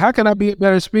 And so how can I be a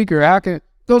better speaker? How can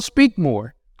go speak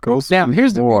more? Now,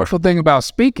 here's the beautiful thing about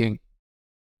speaking.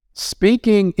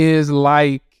 Speaking is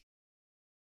like,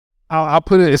 I'll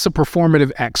put it, it's a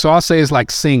performative act. So I'll say it's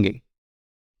like singing.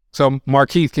 So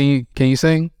Markeith, can you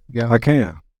sing? Yeah, I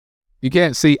can. You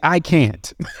can't see. I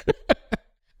can't.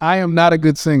 I am not a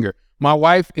good singer. My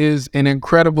wife is an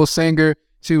incredible singer.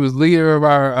 She was leader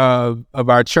of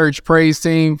our church praise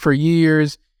team for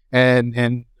years,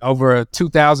 and over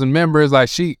 2,000 members. Like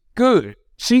she good.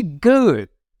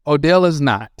 Odell is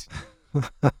not.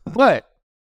 But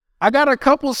I got a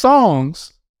couple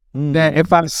songs that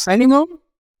if I sang them,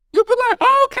 you'd be like,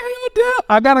 oh, okay, Odell.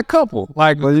 I got a couple.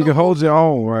 Like, well, you can hold your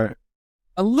own, right?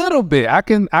 A little bit. I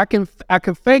can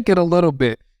fake it a little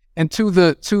bit. And to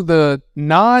the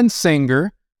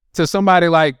non-singer, to somebody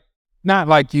like, not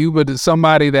like you, but to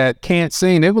somebody that can't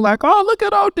sing, they be like, oh, look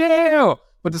at Odell.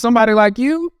 But to somebody like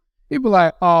you, he'd be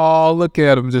like, oh, look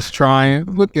at him just trying.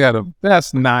 Look at him.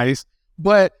 That's nice.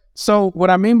 But so what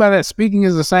I mean by that, speaking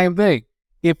is the same thing.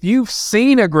 If you've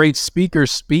seen a great speaker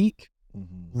speak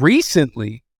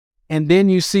recently, and then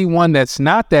you see one that's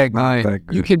not that good,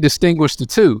 you can distinguish the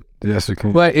two. Yes, you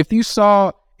can. But if you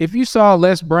saw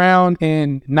Les Brown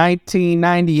in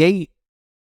 1998,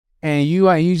 and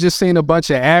you just seen a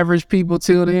bunch of average people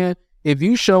till then, if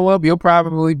you show up, you'll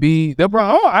probably be,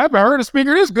 oh, I haven't heard a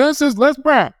speaker this good since Les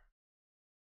Brown.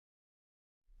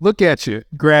 Look at you,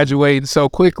 graduating so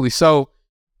quickly. So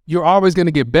you're always going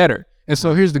to get better. And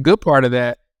so here's the good part of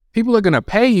that. People are going to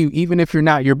pay you even if you're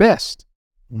not your best,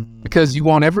 because you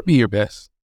won't ever be your best.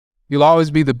 You'll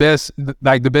always be the best,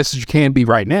 like the best that you can be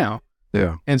right now.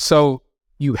 Yeah. And so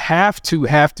you have to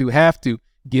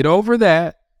get over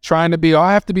that, trying to be,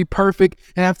 I have to be perfect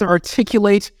and I have to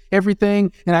articulate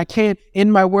everything. And I can't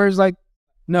end my words like,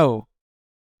 no.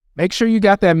 Make sure you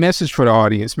got that message for the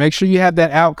audience. Make sure you have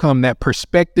that outcome, that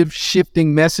perspective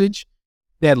shifting message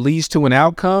that leads to an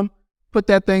outcome. Put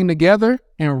that thing together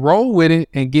and roll with it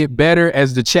and get better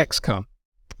as the checks come.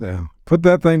 Yeah. Put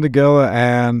that thing together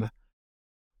and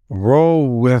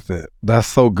roll with it. That's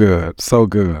so good. So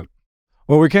good.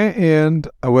 Well, we can't end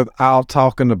without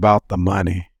talking about the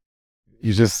money.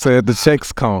 You just said the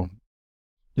checks come.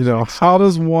 You know, how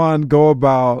does one go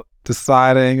about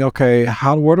deciding, okay,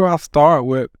 where do I start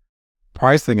with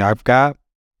pricing? I've got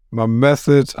my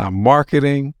message, I'm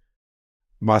marketing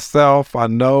myself, I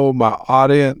know my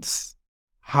audience.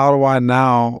 How do I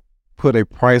now put a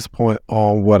price point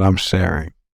on what I'm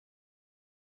sharing?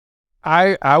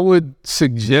 I would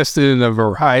suggest it in a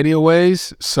variety of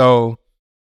ways. So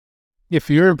if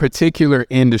you're in particular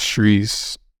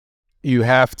industries, you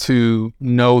have to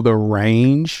know the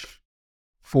range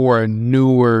for a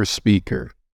newer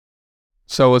speaker.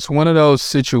 So it's one of those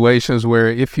situations where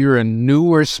if you're a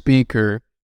newer speaker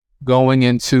going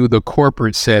into the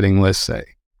corporate setting, let's say,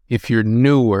 if you're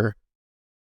newer,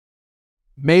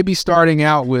 maybe starting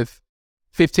out with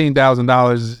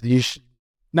 $15,000,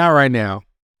 not right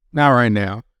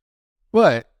now,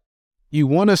 but you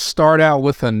want to start out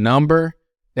with a number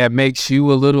that makes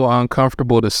you a little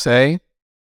uncomfortable to say.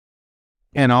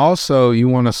 And also you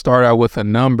want to start out with a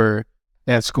number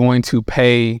that's going to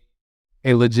pay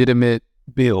a legitimate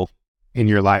bill in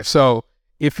your life. So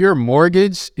if your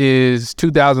mortgage is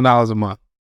 $2,000 a month,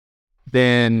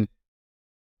 then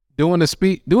do a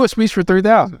speech for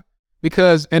 $3,000.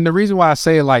 Because, and the reason why I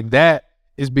say it like that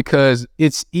is because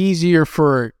it's easier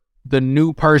for the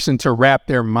new person to wrap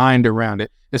their mind around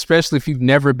it, especially if you've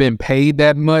never been paid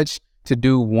that much to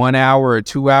do 1 hour or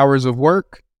 2 hours of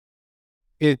work.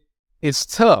 It's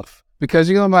tough because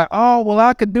you're gonna be like, oh, well,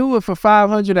 I could do it for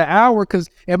 $500 an hour because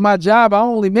at my job I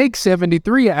only make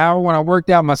 $73 an hour when I worked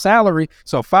out my salary.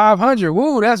 So $500,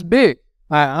 woo, that's big.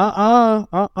 Like,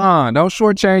 don't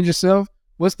shortchange yourself.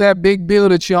 What's that big bill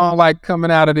that y'all like coming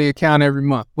out of the account every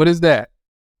month? What is that?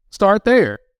 Start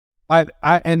there. Like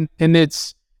and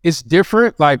it's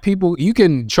different. Like people, you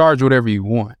can charge whatever you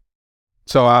want.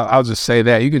 So I'll just say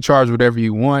that you can charge whatever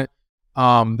you want.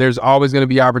 There's always going to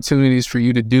be opportunities for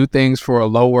you to do things for a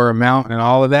lower amount and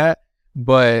all of that,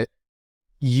 but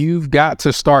you've got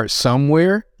to start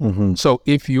somewhere. Mm-hmm. So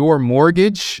if your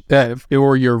mortgage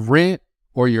or your rent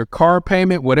or your car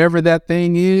payment, whatever that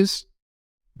thing is,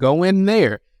 go in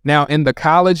there. Now in the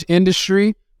college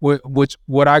industry, which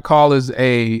what I call is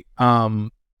it's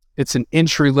an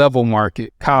entry level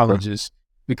market, colleges,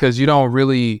 because you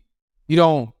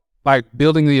don't like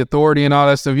building the authority and all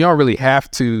that stuff. You don't really have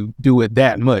to do it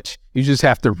that much. You just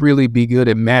have to really be good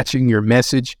at matching your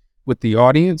message with the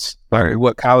audience, like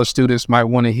what college students might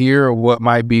want to hear or what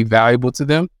might be valuable to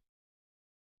them.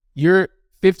 Your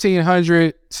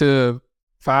 $1,500 to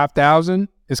 $5,000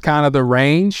 is kind of the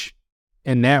range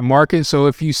in that market. So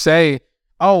if you say,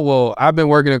 oh, well, I've been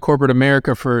working in corporate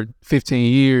America for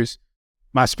 15 years,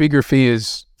 my speaker fee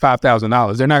is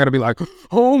 $5,000. They're not going to be like,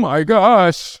 oh my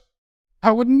gosh,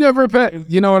 I would never pay.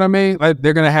 You know what I mean? Like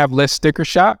they're going to have less sticker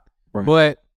shock. Right.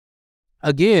 But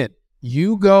again,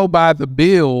 You go by the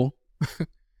bill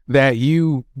that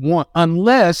you want,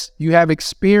 unless you have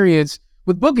experience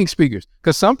with booking speakers.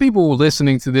 Because some people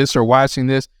listening to this or watching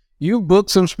this, you booked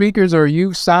some speakers or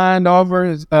you signed off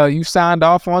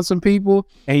on some people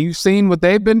and you've seen what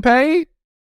they've been paid.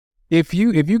 If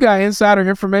you got insider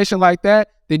information like that,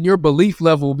 then your belief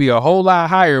level will be a whole lot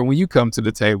higher when you come to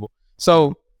the table.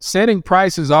 So setting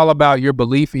price is all about your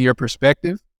belief and your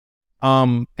perspective.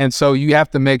 And so you have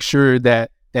to make sure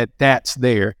that's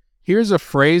there. Here's a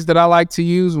phrase that I like to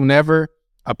use whenever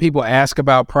people ask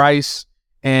about price,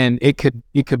 and it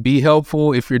could be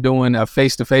helpful if you're doing a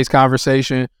face-to-face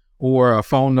conversation or a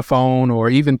phone-to-phone or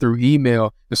even through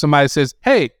email. If somebody says,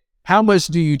 "Hey, how much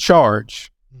do you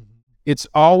charge?" It's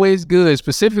always good,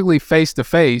 specifically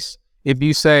face-to-face, if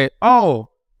you say, "Oh,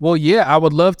 well, yeah, I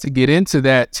would love to get into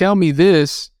that. Tell me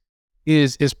this,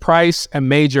 is price a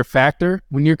major factor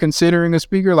when you're considering a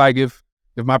speaker? Like if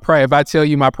I tell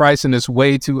you my price and it's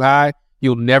way too high,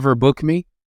 you'll never book me."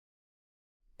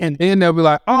 And then they'll be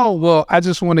like, "Oh, well, I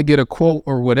just want to get a quote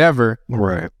or whatever."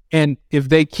 Right. And if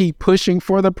they keep pushing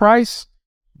for the price,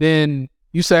 then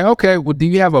you say, "Okay, well, do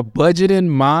you have a budget in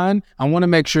mind? I want to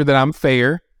make sure that I'm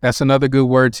fair." That's another good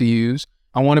word to use.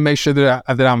 I want to make sure that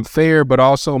I'm fair, but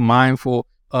also mindful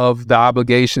of the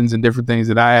obligations and different things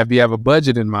that I have. Do you have a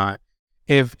budget in mind?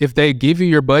 If they give you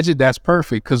your budget, that's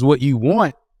perfect, because what you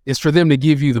want is for them to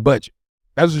give you the budget.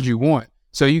 That's what you want.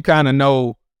 So you kind of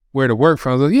know where to work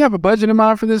from. So you have a budget in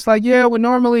mind for this? Like, yeah, we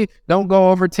normally don't go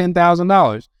over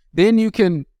 $10,000. Then you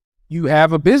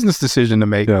have a business decision to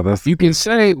make. Yeah, you can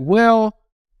say, "Well,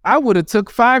 I would have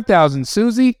took 5,000,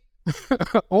 Susie,"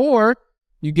 or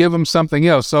you give them something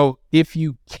else. So if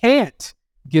you can't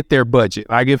get their budget,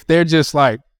 like if they're just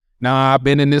like, "Nah, I've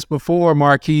been in this before,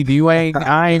 Marquis,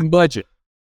 I ain't budget.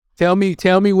 Tell me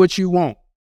what you want."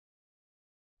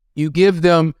 You give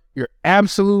them your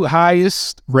absolute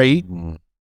highest rate.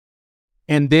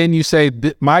 And then you say,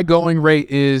 "My going rate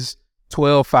is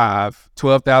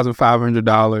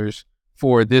 $12,500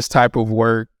 for this type of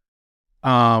work.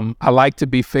 I like to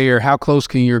be fair. How close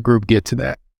can your group get to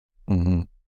that?" Mm-hmm.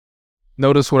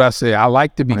 Notice what I said. I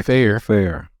like to be fair.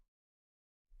 Fair.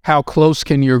 How close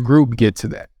can your group get to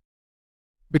that?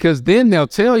 Because then they'll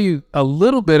tell you a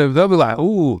little bit they'll be like,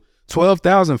 "Ooh,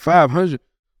 12,500.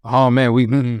 Oh man, we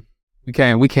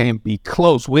can't be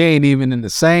close. We ain't even in the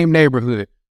same neighborhood."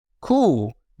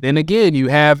 Cool. Then again, you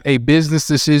have a business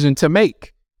decision to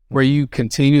make where you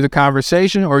continue the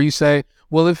conversation, or you say,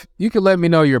 "Well, if you could let me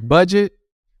know your budget,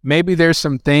 maybe there's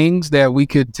some things that we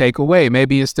could take away.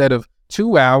 Maybe instead of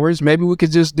 2 hours, maybe we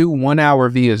could just do 1 hour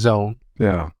via Zoom."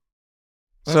 Yeah.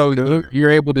 So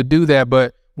you're able to do that.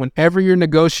 But whenever you're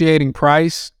negotiating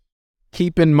price,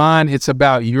 keep in mind it's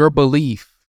about your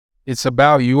belief. It's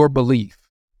about your belief.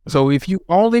 So if you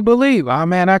only believe, "Oh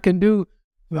man, I can do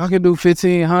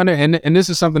 1,500, and this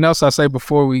is something else I say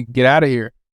before we get out of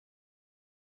here.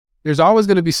 There's always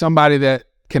going to be somebody that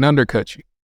can undercut you.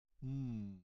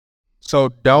 So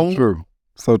don't. True.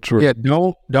 So true. Yeah,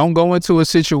 don't go into a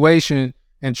situation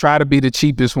and try to be the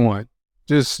cheapest one.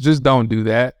 Just don't do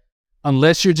that.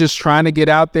 Unless you're just trying to get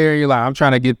out there, you're like, "I'm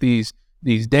trying to get these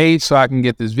dates so I can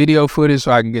get this video footage,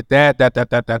 so I can get that.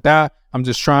 I'm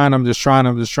just trying. I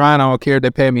don't care if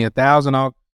they pay me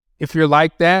 $1,000. If you're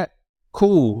like that,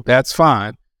 cool, that's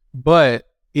fine. But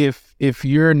if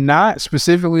you're not,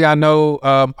 specifically, I know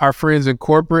our friends in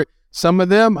corporate, some of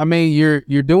them, I mean,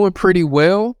 you're doing pretty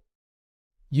well.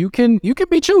 You can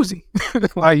be choosy.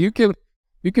 Like you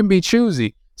can be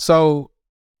choosy. So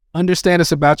understand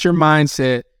it's about your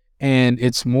mindset, and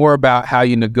it's more about how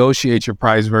you negotiate your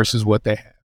price versus what they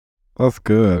have. That's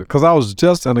good. Because I was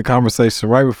just in a conversation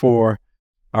right before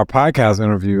our podcast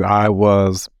interview. I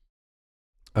was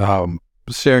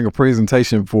sharing a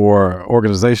presentation for an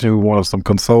organization who wanted some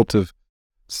consultative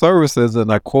services,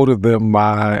 and I quoted them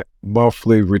my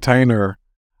monthly retainer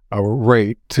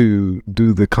rate to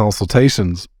do the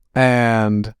consultations.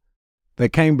 And they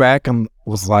came back and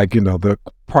was like, the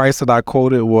price that I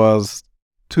quoted was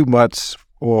too much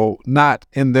or not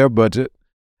in their budget.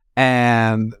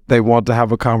 And they want to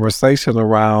have a conversation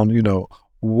around,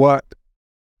 what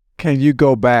can you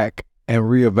go back and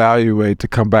reevaluate to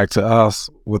come back to us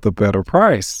with a better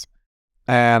price?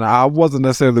 And I wasn't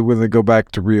necessarily willing to go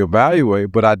back to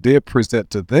reevaluate, but I did present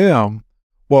to them,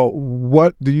 well,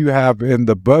 what do you have in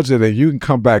the budget? And you can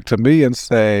come back to me and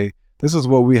say, this is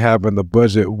what we have in the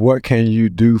budget. What can you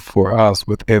do for us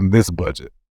within this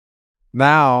budget?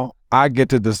 Now I get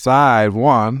to decide,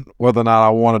 one, whether or not I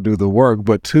want to do the work,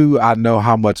 but two, I know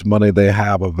how much money they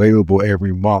have available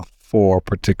every month for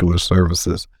particular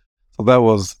services.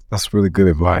 So that's really good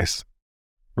advice.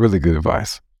 Really good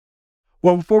advice.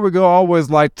 Well, before we go, I always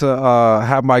like to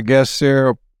have my guests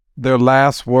share their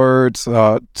last words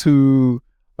to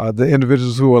the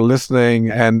individuals who are listening,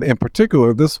 and in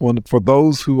particular, this one, for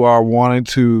those who are wanting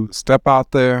to step out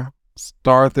there,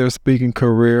 start their speaking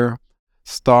career,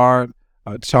 start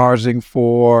charging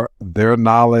for their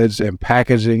knowledge and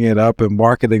packaging it up and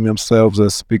marketing themselves as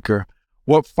a speaker.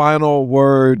 What final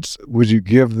words would you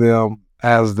give them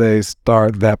as they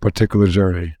start that particular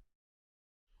journey?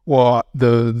 Well,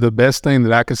 the best thing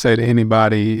that I could say to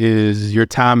anybody is your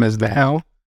time is now,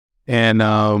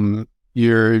 and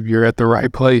you're at the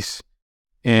right place.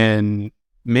 And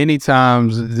many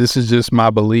times, this is just my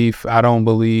belief. I don't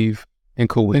believe in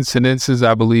coincidences.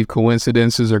 I believe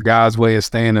coincidences are God's way of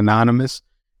staying anonymous.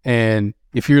 And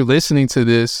if you're listening to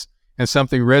this and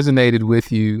something resonated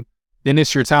with you, then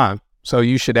it's your time. So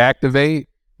you should activate.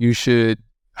 You should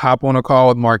hop on a call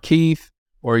with Markeith,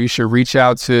 or you should reach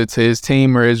out to his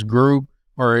team or his group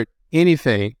or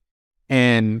anything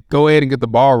and go ahead and get the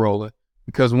ball rolling.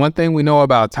 Because one thing we know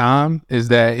about time is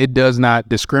that it does not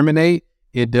discriminate,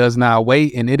 it does not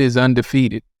wait, and it is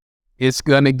undefeated. It's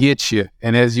going to get you.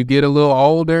 And as you get a little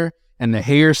older and the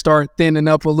hair start thinning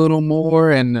up a little more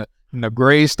and the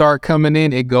grays start coming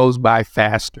in, it goes by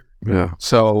faster. Yeah.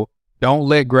 So don't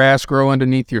let grass grow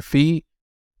underneath your feet.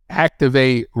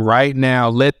 Activate right now.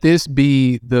 Let this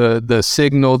be the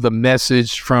signal, the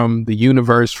message from the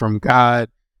universe, from God,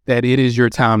 that it is your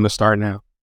time to start now.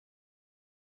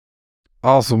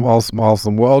 Awesome.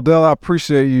 Well, Odell, I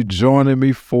appreciate you joining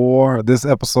me for this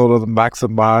episode of the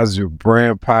Maximize Your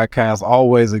Brand podcast.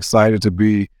 Always excited to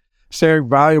be sharing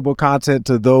valuable content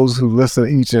to those who listen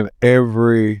each and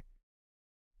every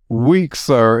week,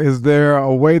 sir. Is there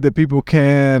a way that people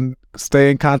can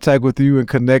stay in contact with you and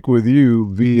connect with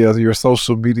you via your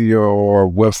social media or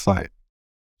website?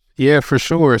 Yeah, for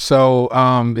sure. So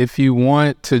if you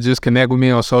want to just connect with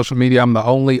me on social media, I'm the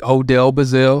only Odell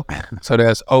Bazell. So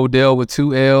that's Odell with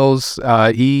 2 L's,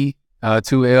 2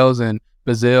 L's, and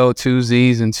Bazell, 2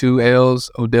 Z's and 2 L's,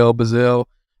 Odell Bazell.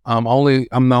 I'm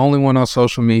the only one on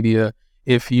social media.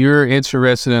 If you're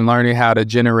interested in learning how to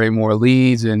generate more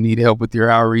leads and need help with your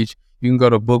outreach, you can go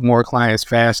to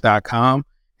bookmoreclientsfast.com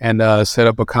and set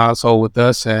up a consult with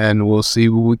us, and we'll see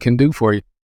what we can do for you.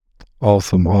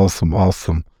 Awesome.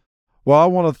 Well, I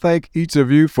want to thank each of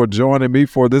you for joining me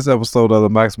for this episode of the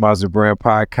Maximize Your Brand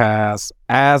podcast.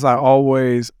 As I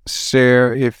always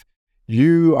share, if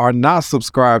you are not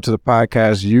subscribed to the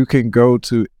podcast, you can go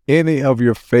to any of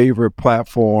your favorite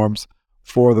platforms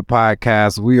for the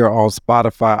podcast. We are on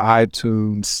Spotify,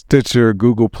 iTunes, Stitcher,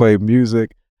 Google Play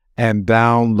Music, and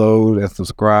download and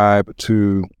subscribe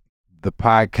to the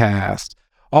podcast.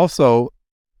 Also,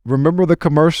 remember the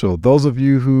commercial. Those of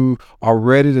you who are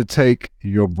ready to take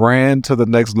your brand to the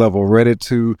next level, ready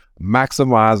to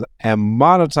maximize and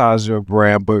monetize your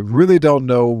brand, but really don't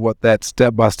know what that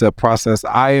step-by-step process,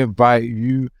 I invite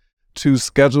you to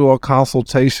schedule a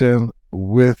consultation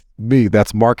with me.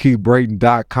 That's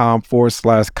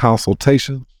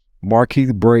markeithbrayton.com/consultation,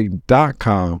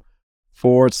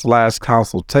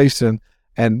 markeithbrayton.com/consultation,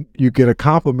 and you get a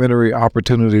complimentary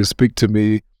opportunity to speak to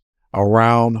me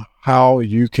around how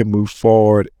you can move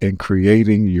forward in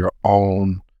creating your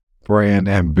own brand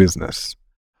and business.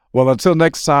 Well, until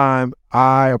next time,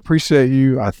 I appreciate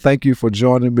you. I thank you for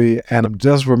joining me. And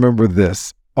just remember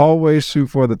this, always shoot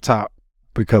for the top,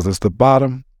 because it's the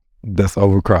bottom that's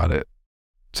overcrowded.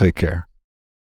 Take care.